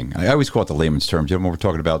retrofitting. I always call it the layman's terms. When we're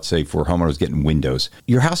talking about, say, for homeowners getting windows,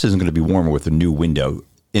 your house isn't going to be warmer with a new window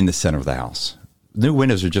in the center of the house. New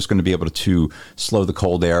windows are just going to be able to slow the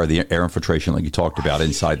cold air, the air infiltration like you talked about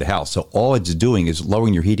inside the house. So all it's doing is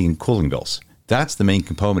lowering your heating and cooling bills. That's the main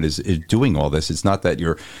component is doing all this. It's not that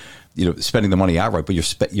you're spending the money outright,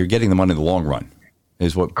 but you're getting the money in the long run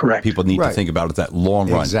is what Correct. People need to think about, is that long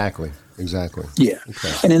run. Exactly. Yeah.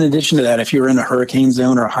 Okay. And in addition to that, if you're in a hurricane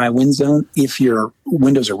zone or a high wind zone, if your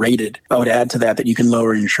windows are rated, I would add to that you can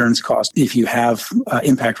lower your insurance costs. If you have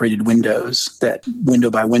impact rated windows, that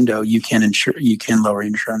window by window, you can lower your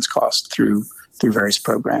insurance costs through various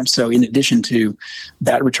programs. So in addition to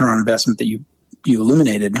that return on investment that you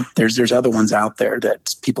illuminated, there's other ones out there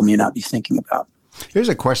that people may not be thinking about. Here's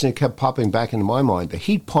a question that kept popping back into my mind. The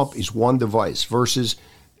heat pump is one device versus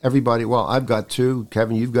everybody. Well, I've got two.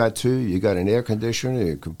 Kevin, you've got two. You got an air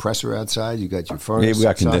conditioner, a compressor outside. You got your furnace. Yeah, we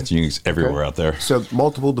got conditioning everywhere out there. So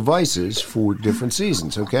multiple devices for different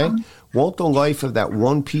seasons. Okay, won't the life of that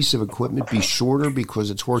one piece of equipment be shorter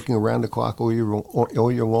because it's working around the clock all year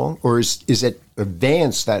long, or is it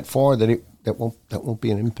advanced that far that that won't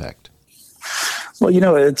be an impact? Well,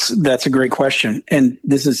 that's a great question, and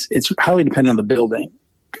it's highly dependent on the building.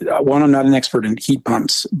 One, I'm not an expert in heat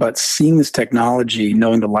pumps, but seeing this technology,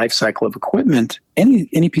 knowing the life cycle of equipment,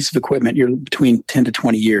 any piece of equipment, you're between 10 to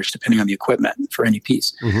 20 years, depending on the equipment for any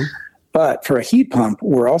piece. Mm-hmm. But for a heat pump,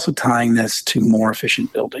 we're also tying this to more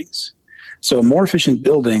efficient buildings. So a more efficient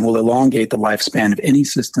building will elongate the lifespan of any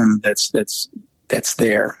system that's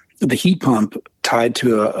there. the heat pump tied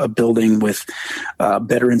to a building with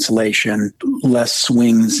better insulation, less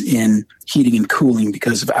swings in heating and cooling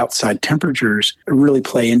because of outside temperatures really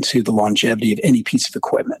play into the longevity of any piece of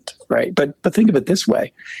equipment, right? But think of it this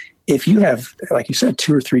way. If you have, like you said,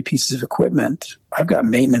 2 or 3 pieces of equipment, I've got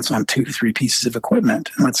maintenance on 2 to 3 pieces of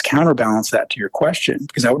equipment. And let's counterbalance that to your question,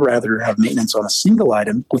 because I would rather have maintenance on a single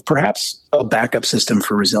item with perhaps a backup system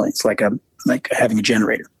for resilience, like having a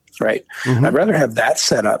generator, right? Mm-hmm. I'd rather have that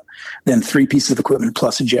set up than 3 pieces of equipment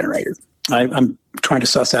plus a generator. I'm trying to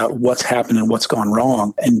suss out what's happened and what's gone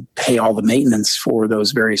wrong and pay all the maintenance for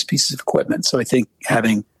those various pieces of equipment. So I think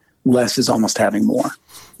having less is almost having more,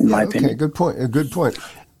 in my opinion. Okay, good point. A good point.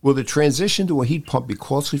 Will the transition to a heat pump be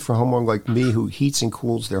costly for a homeowner like me who heats and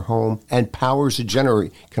cools their home and powers a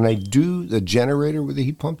generator? Can I do the generator with a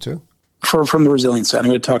heat pump too? From the resilience side, I'm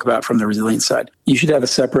going to talk about from the resilience side. You should have a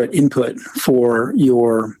separate input for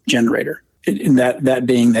your generator. And that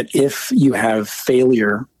being that if you have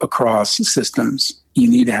failure across systems, you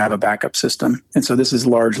need to have a backup system. And so this is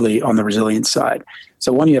largely on the resilience side.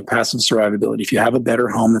 So one, you have passive survivability. If you have a better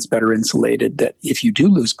home that's better insulated, that if you do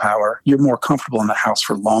lose power, you're more comfortable in the house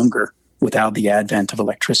for longer without the advent of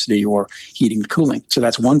electricity or heating and cooling. So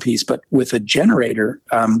that's one piece. But with a generator,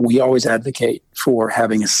 we always advocate for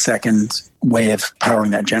having a second way of powering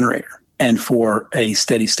that generator and for a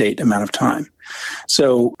steady state amount of time.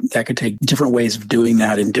 So that could take different ways of doing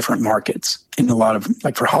that in different markets. In a lot of,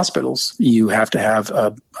 like for hospitals, you have to have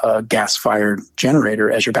a gas-fired generator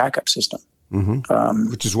as your backup system.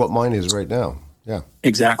 Mm-hmm. Which is what mine is right now. Yeah,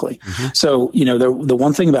 exactly. Mm-hmm. So, the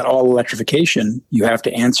one thing about all electrification, you have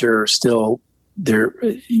to answer still there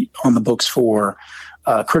on the books for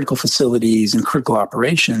critical facilities and critical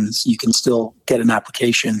operations. You can still get an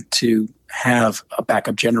application to have a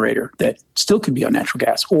backup generator that still could be on natural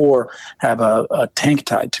gas or have a tank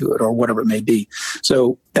tied to it or whatever it may be.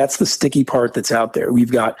 So that's the sticky part that's out there.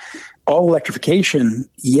 We've got all electrification,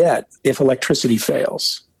 yet if electricity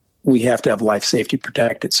fails, we have to have life safety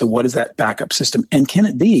protected. So what is that backup system? And can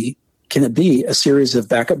it be a series of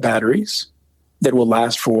backup batteries that will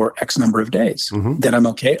last for X number of days? Mm-hmm. Then I'm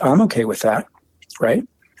okay with that, right?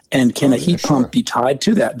 And can a heat pump be tied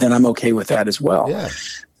to that? Then I'm okay with that as well. Yeah.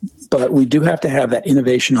 But we do have to have that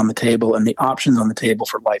innovation on the table and the options on the table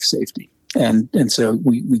for life safety. And so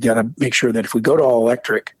we got to make sure that if we go to all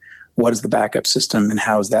electric, what is the backup system and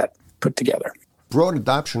how is that put together? Broad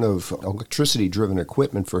adoption of electricity-driven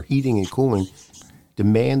equipment for heating and cooling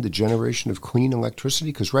demand the generation of clean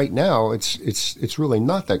electricity? Because right now it's really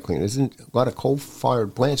not that clean. Isn't a lot of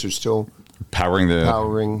coal-fired plants are still powering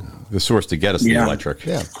the source to get us the electric.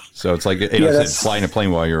 Yeah. So it's like flying a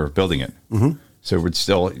plane while you're building it. Mm-hmm. So we're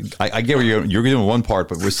still, I get where you're doing one part,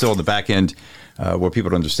 but we're still in the back end. What people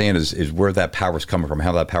don't understand is where that power is coming from,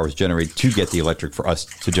 how that power is generated to get the electric for us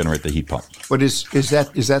to generate the heat pump. But is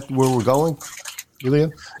that where we're going,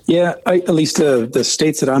 Illya? Yeah, at least the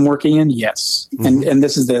states that I'm working in, yes. Mm-hmm. And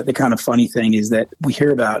this is the kind of funny thing is that we hear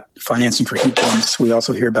about financing for heat pumps. We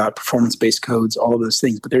also hear about performance-based codes, all of those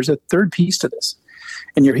things. But there's a third piece to this,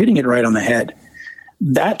 and you're hitting it right on the head.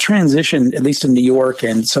 That transition, at least in New York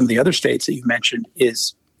and some of the other states that you've mentioned,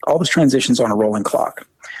 is all those transitions on a rolling clock.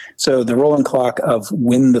 So the rolling clock of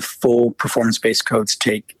when the full performance-based codes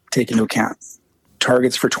take into account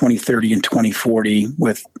targets for 2030 and 2040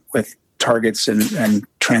 with targets and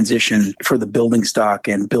transition for the building stock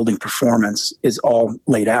and building performance is all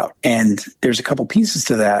laid out. And there's a couple pieces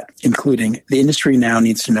to that, including the industry now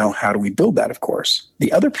needs to know how do we build that, of course.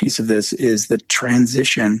 The other piece of this is the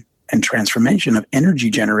transition and transformation of energy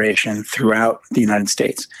generation throughout the United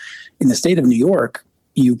States. In the state of New York,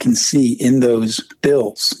 you can see in those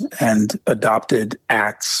bills and adopted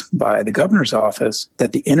acts by the governor's office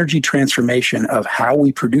that the energy transformation of how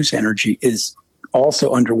we produce energy is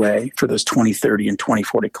also underway for those 2030 and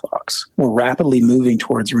 2040 clocks. We're rapidly moving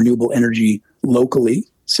towards renewable energy locally.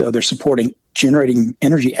 So they're supporting generating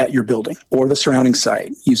energy at your building or the surrounding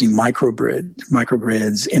site using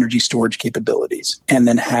microgrids, energy storage capabilities, and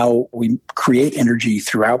then how we create energy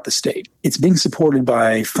throughout the state. It's being supported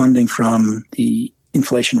by funding from the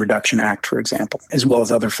Inflation Reduction Act, for example, as well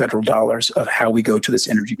as other federal dollars of how we go to this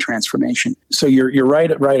energy transformation. So you're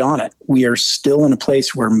right on it. We are still in a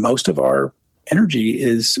place where most of our energy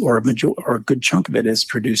is, or a good chunk of it is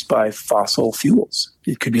produced by fossil fuels.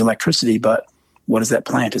 It could be electricity, but what is that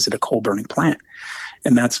plant? Is it a coal-burning plant?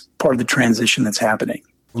 And that's part of the transition that's happening.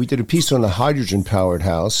 We did a piece on a hydrogen-powered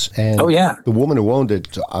house, and the woman who owned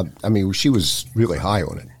it, she was really high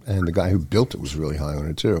on it, and the guy who built it was really high on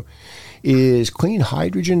it too. Is clean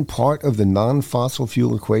hydrogen part of the non-fossil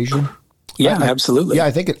fuel equation? Yeah, absolutely. Yeah,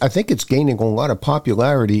 I think it's gaining a lot of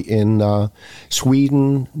popularity in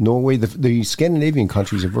Sweden, Norway. The Scandinavian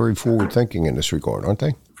countries are very forward thinking in this regard, aren't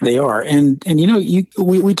they? They are. And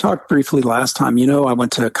we talked briefly last time. I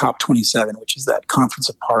went to COP27, which is that conference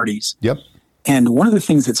of parties. Yep. And one of the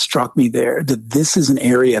things that struck me there, that this is an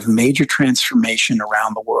area of major transformation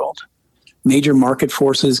around the world. Major market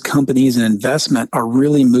forces, companies, and investment are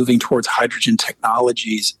really moving towards hydrogen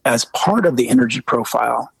technologies as part of the energy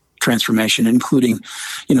profile transformation, including,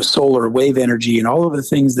 solar, wave energy, and all of the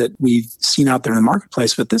things that we've seen out there in the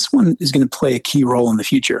marketplace. But this one is going to play a key role in the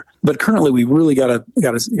future. But currently, we really got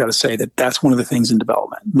to say that that's one of the things in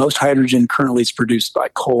development. Most hydrogen currently is produced by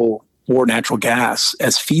coal or natural gas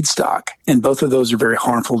as feedstock. And both of those are very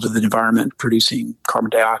harmful to the environment, producing carbon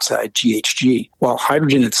dioxide, GHG. While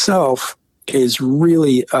hydrogen itself is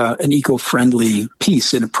really an eco-friendly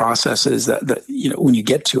piece in processes that when you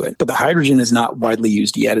get to it. But the hydrogen is not widely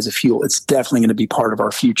used yet as a fuel. It's definitely going to be part of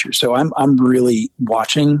our future. So I'm really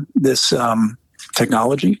watching this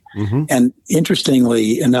technology. Mm-hmm. And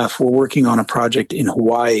interestingly enough, we're working on a project in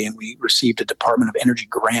Hawaii, and we received a Department of Energy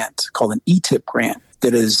grant called an ETIP grant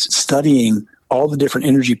that is studying all the different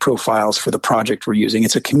energy profiles for the project we're using.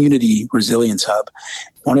 It's a community resilience hub.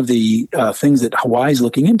 One of the things that Hawaii is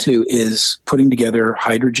looking into is putting together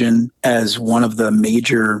hydrogen as one of the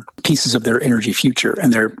major pieces of their energy future.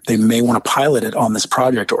 And they may want to pilot it on this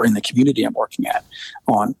project or in the community I'm working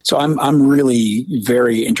on. So I'm really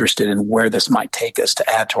very interested in where this might take us to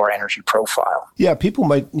add to our energy profile. Yeah, people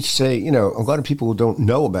might say, a lot of people who don't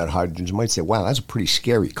know about hydrogen might say, wow, that's a pretty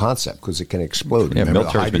scary concept because it can explode. Yeah,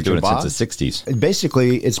 military's been doing it since the 60s.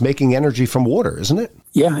 Basically, it's making energy from water, isn't it?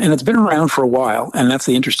 Yeah, and it's been around for a while, and that's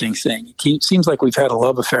the interesting thing. It seems like we've had a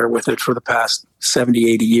love affair with it for the past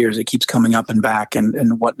 70, 80 years. It keeps coming up and back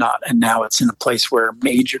and whatnot, and now it's in a place where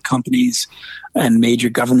major companies and major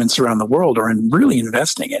governments around the world are really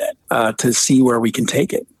investing in it to see where we can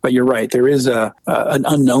take it. But you're right, there is an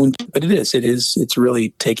unknown, but it's really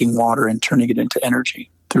taking water and turning it into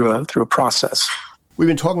energy through a process. We've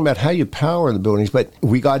been talking about how you power the buildings, but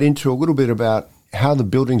we got into a little bit about how the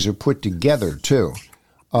buildings are put together, too.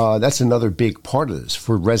 That's another big part of this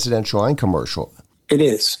for residential and commercial. It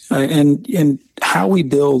is. And how we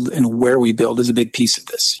build and where we build is a big piece of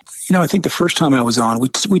this. I think the first time I was on,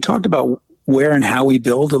 we talked about where and how we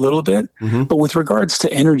build a little bit. Mm-hmm. But with regards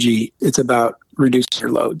to energy, it's about reducing your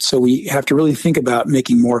load. So we have to really think about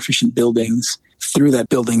making more efficient buildings through that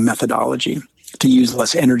building methodology to use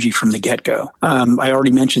less energy from the get-go. I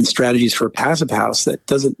already mentioned strategies for a passive house. That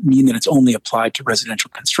doesn't mean that it's only applied to residential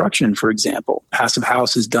construction, for example. Passive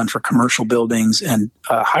house is done for commercial buildings and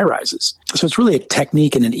high-rises. So it's really a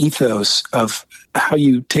technique and an ethos of how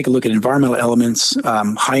you take a look at environmental elements,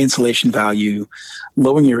 high insulation value,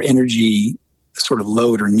 lowering your energy sort of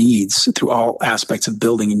load or needs through all aspects of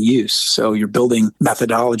building and use. So your building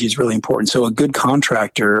methodology is really important. So a good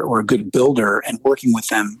contractor or a good builder and working with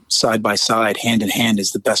them side by side, hand in hand,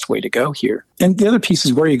 is the best way to go here. And the other piece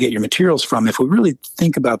is where you get your materials from. If we really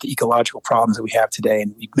think about the ecological problems that we have today,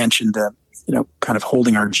 and we mentioned kind of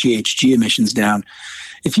holding our GHG emissions down,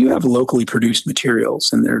 if you have locally produced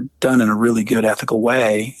materials and they're done in a really good ethical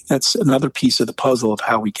way, that's another piece of the puzzle of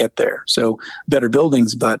how we get there. So better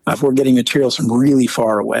buildings, but if we're getting materials from really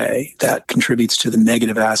far away, that contributes to the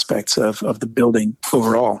negative aspects of the building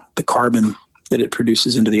overall, the carbon that it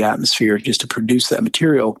produces into the atmosphere just to produce that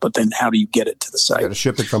material. But then how do you get it to the site? You got to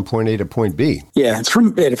ship it from point A to point B. Yeah,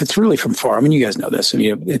 if it's really from far, you guys know this.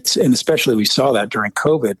 And especially we saw that during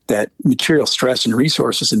COVID, that material stress and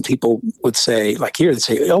resources, and people would say, like here, they'd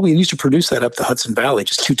say, oh, we used to produce that up the Hudson Valley,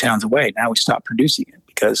 just 2 towns away. Now we stopped producing it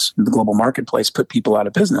because the global marketplace put people out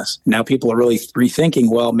of business. Now people are really rethinking,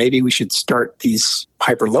 well, maybe we should start these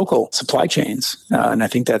hyper-local supply chains. And I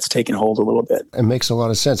think that's taken hold a little bit. It makes a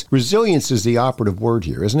lot of sense. Resilience is the operative word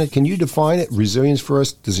here, isn't it? Can you define it? Resilience for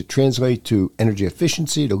us, does it translate to energy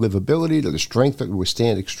efficiency, to livability, to the strength that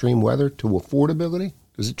withstand extreme weather, to affordability?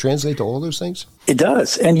 Does it translate to all those things? It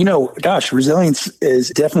does. And, resilience is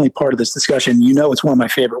definitely part of this discussion. It's one of my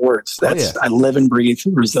favorite words. I live and breathe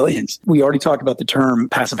resilience. We already talked about the term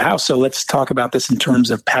passive house. So let's talk about this in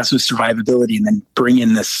terms of passive survivability and then bring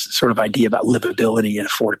in this sort of idea about livability and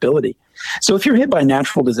affordability. So if you're hit by a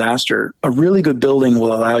natural disaster, a really good building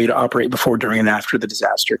will allow you to operate before, during, and after the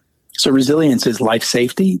disaster. So resilience is life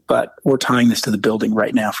safety, but we're tying this to the building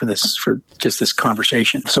right now for just this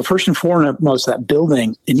conversation. So first and foremost, that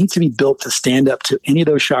building, it needs to be built to stand up to any of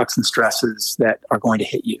those shocks and stresses that are going to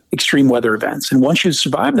hit you, extreme weather events. And once you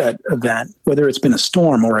survive that event, whether it's been a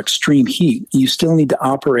storm or extreme heat, you still need to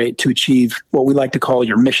operate to achieve what we like to call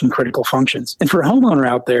your mission critical functions. And for a homeowner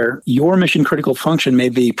out there, your mission critical function may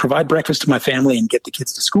be provide breakfast to my family and get the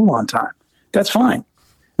kids to school on time. That's fine.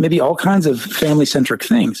 Maybe all kinds of family-centric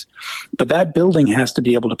things. But that building has to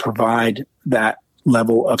be able to provide that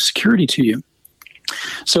level of security to you.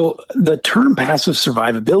 So the term passive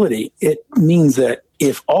survivability, it means that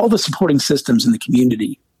if all the supporting systems in the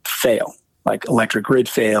community fail, like electric grid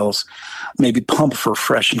fails, maybe pump for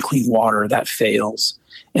fresh and clean water, that fails,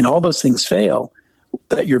 and all those things fail,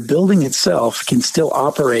 that your building itself can still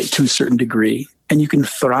operate to a certain degree, and you can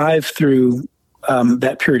thrive through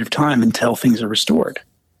that period of time until things are restored.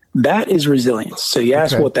 That is resilience. So you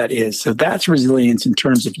ask what that is. So that's resilience in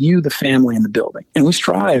terms of you, the family, and the building. And we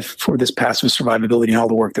strive for this passive survivability in all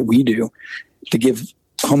the work that we do to give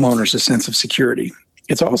homeowners a sense of security.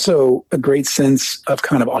 It's also a great sense of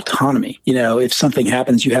kind of autonomy. You know, if something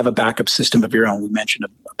happens, you have a backup system of your own. We mentioned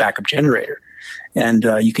a backup generator, and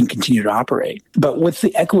you can continue to operate. But with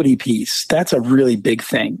the equity piece, that's a really big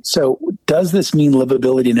thing. So does this mean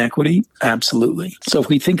livability and equity? Absolutely. So if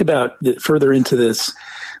we think about further into this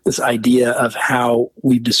idea of how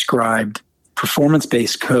we've described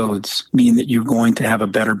performance-based codes mean that you're going to have a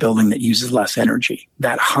better building that uses less energy.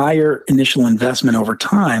 That higher initial investment over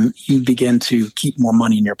time, you begin to keep more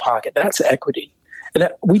money in your pocket. That's equity. And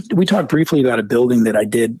we talked briefly about a building that I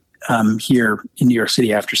did here in New York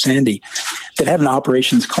City after Sandy that had an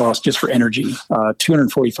operations cost just for energy,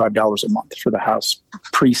 $245 a month for the house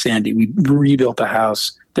pre-Sandy. We rebuilt a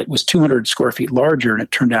house that was 200 square feet larger, and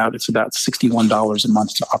it turned out it's about $61 a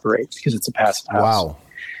month to operate because it's a passive house. Wow.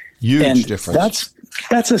 Huge difference.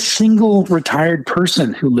 That's a single retired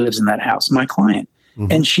person who lives in that house, my client.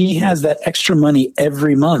 Mm-hmm. And she has that extra money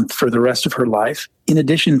every month for the rest of her life, in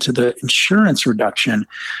addition to the insurance reduction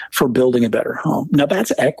for building a better home. Now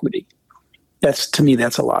that's equity. To me,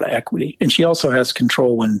 that's a lot of equity. And she also has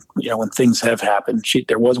control when things have happened.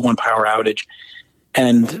 There was one power outage,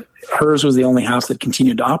 and hers was the only house that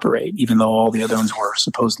continued to operate, even though all the other ones were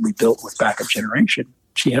supposedly built with backup generation.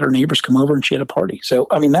 She had her neighbors come over and she had a party. So,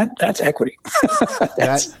 I mean, that's equity.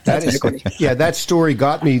 that's equity. Yeah, that story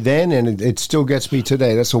got me then, and it still gets me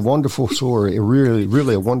today. That's a wonderful story. Really,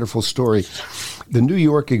 really a wonderful story. The New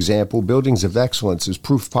York example, Buildings of Excellence, is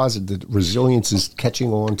proof positive that resilience is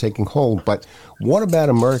catching on, taking hold. But what about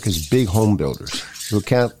America's big home builders who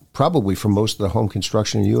account probably for most of the home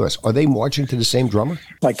construction in the U.S.? Are they marching to the same drummer?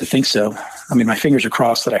 I'd like to think so. I mean, my fingers are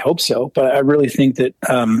crossed that I hope so. But I really think that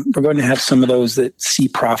we're going to have some of those that see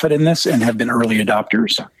profit in this and have been early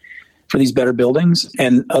adopters for these better buildings,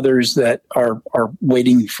 and others that are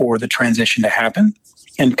waiting for the transition to happen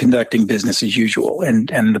and conducting business as usual. And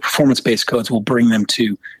the performance-based codes will bring them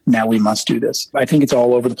to, now we must do this. I think it's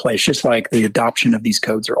all over the place, just like the adoption of these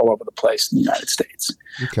codes are all over the place in the United States.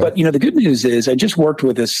 Okay. But, the good news is I just worked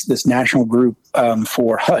with this national group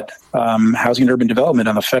for HUD, Housing and Urban Development,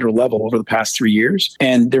 on the federal level over the past 3 years.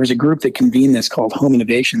 And there was a group that convened this called Home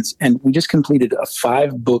Innovations. And we just completed a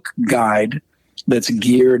 5-book guide that's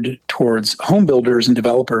geared towards home builders and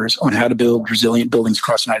developers on how to build resilient buildings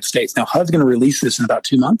across the United States. Now, HUD's going to release this in about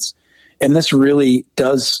 2 months. And this really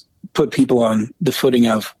does put people on the footing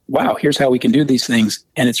of, wow, here's how we can do these things.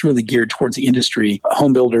 And it's really geared towards the industry,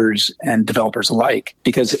 home builders and developers alike,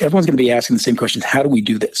 because everyone's going to be asking the same questions. How do we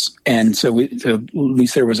do this? And so at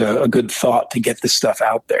least there was a good thought to get this stuff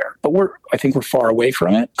out there. But I think we're far away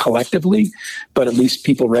from it collectively, but at least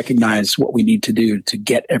people recognize what we need to do to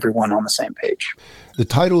get everyone on the same page. The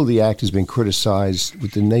title of the act has been criticized,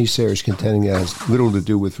 with the naysayers contending it has little to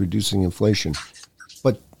do with reducing inflation.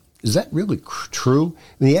 But is that really true?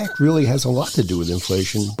 And the act really has a lot to do with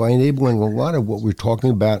inflation by enabling a lot of what we're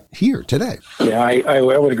talking about here today. Yeah, I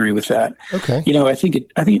would agree with that. Okay. I think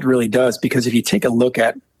it really does, because if you take a look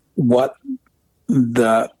at what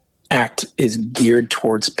the act is geared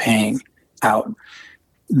towards paying out,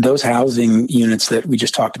 those housing units that we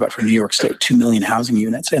just talked about for New York State, 2 million housing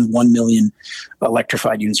units and 1 million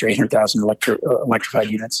electrified units, or 800,000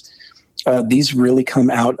 electrified units, these really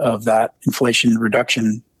come out of that Inflation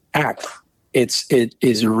Reduction Act. It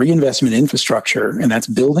is a reinvestment infrastructure, and that's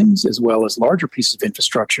buildings as well as larger pieces of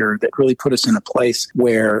infrastructure that really put us in a place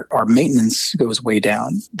where our maintenance goes way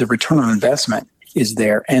down. The return on investment is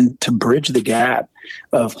there. And to bridge the gap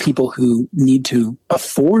of people who need to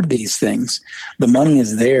afford these things, the money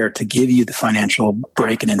is there to give you the financial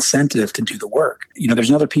break and incentive to do the work. There's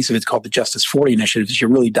another piece of it called the Justice 40 initiative. As you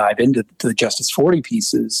really dive into the Justice 40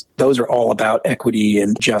 pieces, those are all about equity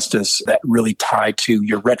and justice that really tie to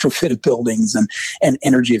your retrofitted buildings and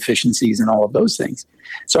energy efficiencies and all of those things.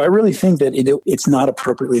 So I really think that it's not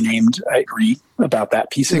appropriately named. I agree about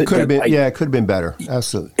that piece of it. It could have been, it could have been better.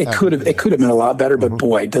 Absolutely. It could have been a lot better, but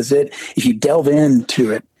boy, does it, if you delve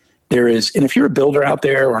into it, there is, and if you're a builder out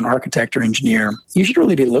there or an architect or engineer, you should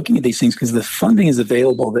really be looking at these things because the funding is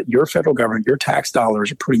available that your federal government, your tax dollars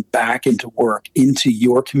are putting back into work, into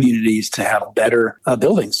your communities to have better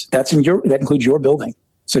buildings. That includes your building.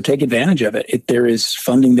 So take advantage of it. There is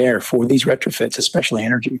funding there for these retrofits, especially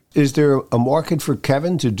energy. Is there a market for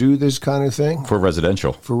Kevin to do this kind of thing? For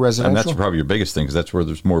residential. And that's probably your biggest thing because that's where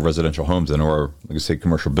there's more residential homes than like I say,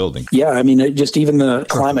 commercial building. Yeah, I mean, just even the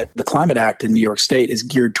Climate Act in New York State is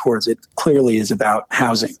geared towards it. Clearly is about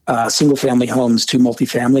housing. Single family homes to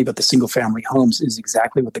multifamily, but the single family homes is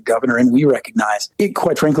exactly what the governor and we recognize. It,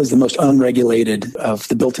 quite frankly, is the most unregulated of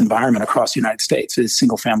the built environment across the United States is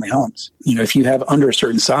single family homes. If you have under a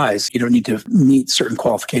certain size, you don't need to meet certain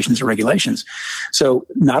qualifications or regulations. So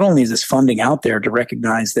not only is this funding out there to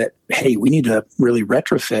recognize that, hey, we need to really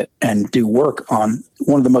retrofit and do work on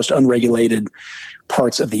one of the most unregulated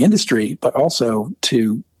parts of the industry, but also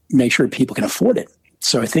to make sure people can afford it.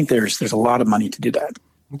 So I think there's a lot of money to do that.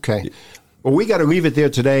 Okay. Well, we got to leave it there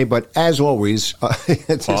today, but as always,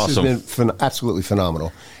 this awesome. Has been absolutely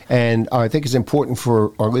phenomenal. And I think it's important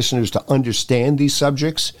for our listeners to understand these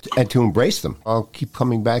subjects and to embrace them. I'll keep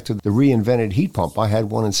coming back to the reinvented heat pump. I had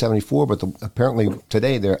one in 74, but apparently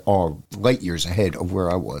today there are light years ahead of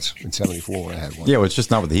where I was in 74 when I had one. Yeah, well, it's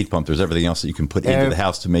just not with the heat pump. There's everything else that you can put into the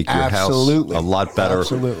house to make your house a lot better.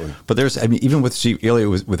 Absolutely. But even with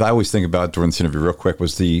Illya, what I always think about during this interview real quick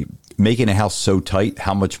was the making a house so tight,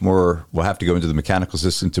 how much more will have to go into the mechanical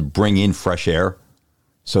system to bring in fresh air.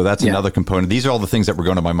 So that's another component. These are all the things that were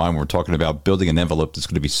going to my mind when we're talking about building an envelope that's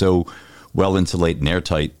going to be so well insulated and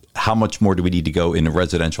airtight. How much more do we need to go in the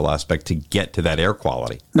residential aspect to get to that air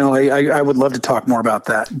quality? No, I would love to talk more about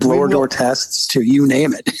that. Blower door tests to you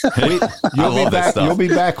name it. You'll be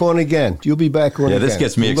back on again. Yeah, this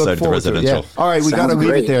gets me excited to residential. Yeah. All right, we got to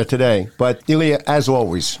leave it there today. But Illya, as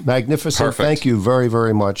always, magnificent. Perfect. Thank you very,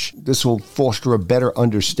 very much. This will foster a better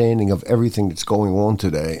understanding of everything that's going on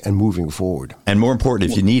today and moving forward. And more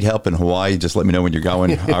important, if you need help in Hawaii, just let me know when you're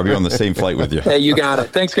going. I'll be on the same flight with you. Hey, you got it.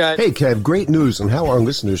 Thanks, guys. Hey, Kev, great news on how our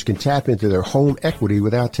listeners can tap into their home equity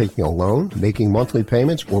without taking a loan, making monthly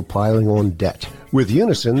payments, or piling on debt. With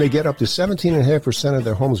Unison, they get up to 17.5% of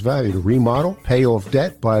their home's value to remodel, pay off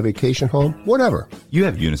debt, buy a vacation home, whatever. You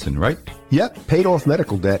have Unison, right? Yep, paid off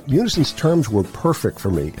medical debt. Unison's terms were perfect for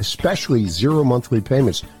me, especially 0 monthly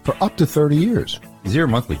payments for up to 30 years. 0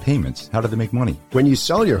 monthly payments? How do they make money? When you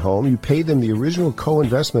sell your home, you pay them the original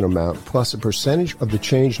co-investment amount plus a percentage of the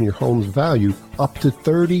change in your home's value up to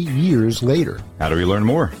 30 years later. How do we learn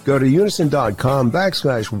more? Go to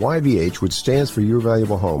unison.com/YVH, which stands for Your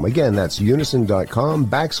Valuable Home. Again, that's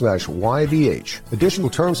unison.com/YVH. Additional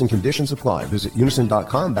terms and conditions apply. Visit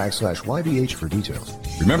unison.com/YVH for details.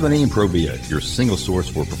 Remember the name Provia, your single source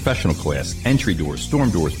for professional class, entry doors,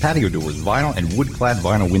 storm doors, patio doors, vinyl and wood-clad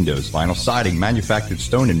vinyl windows, vinyl siding, manufactured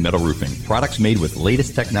stone and metal roofing. Products made with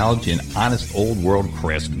latest technology and honest old-world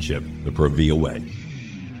craftsmanship. The Provia way.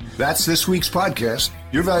 That's this week's podcast.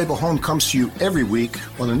 Your Valuable Home comes to you every week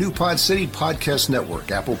on the new Pod City Podcast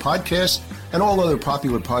Network, Apple Podcasts, and all other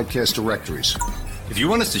popular podcast directories. If you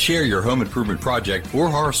want us to share your home improvement project or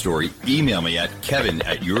horror story, email me at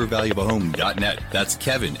kevin@yourvaluablehome.net. That's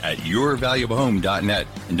kevin@yourvaluablehome.net.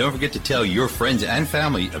 And don't forget to tell your friends and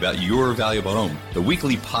family about Your Valuable Home, the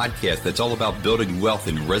weekly podcast that's all about building wealth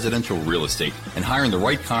in residential real estate and hiring the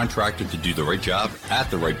right contractor to do the right job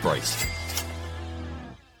at the right price.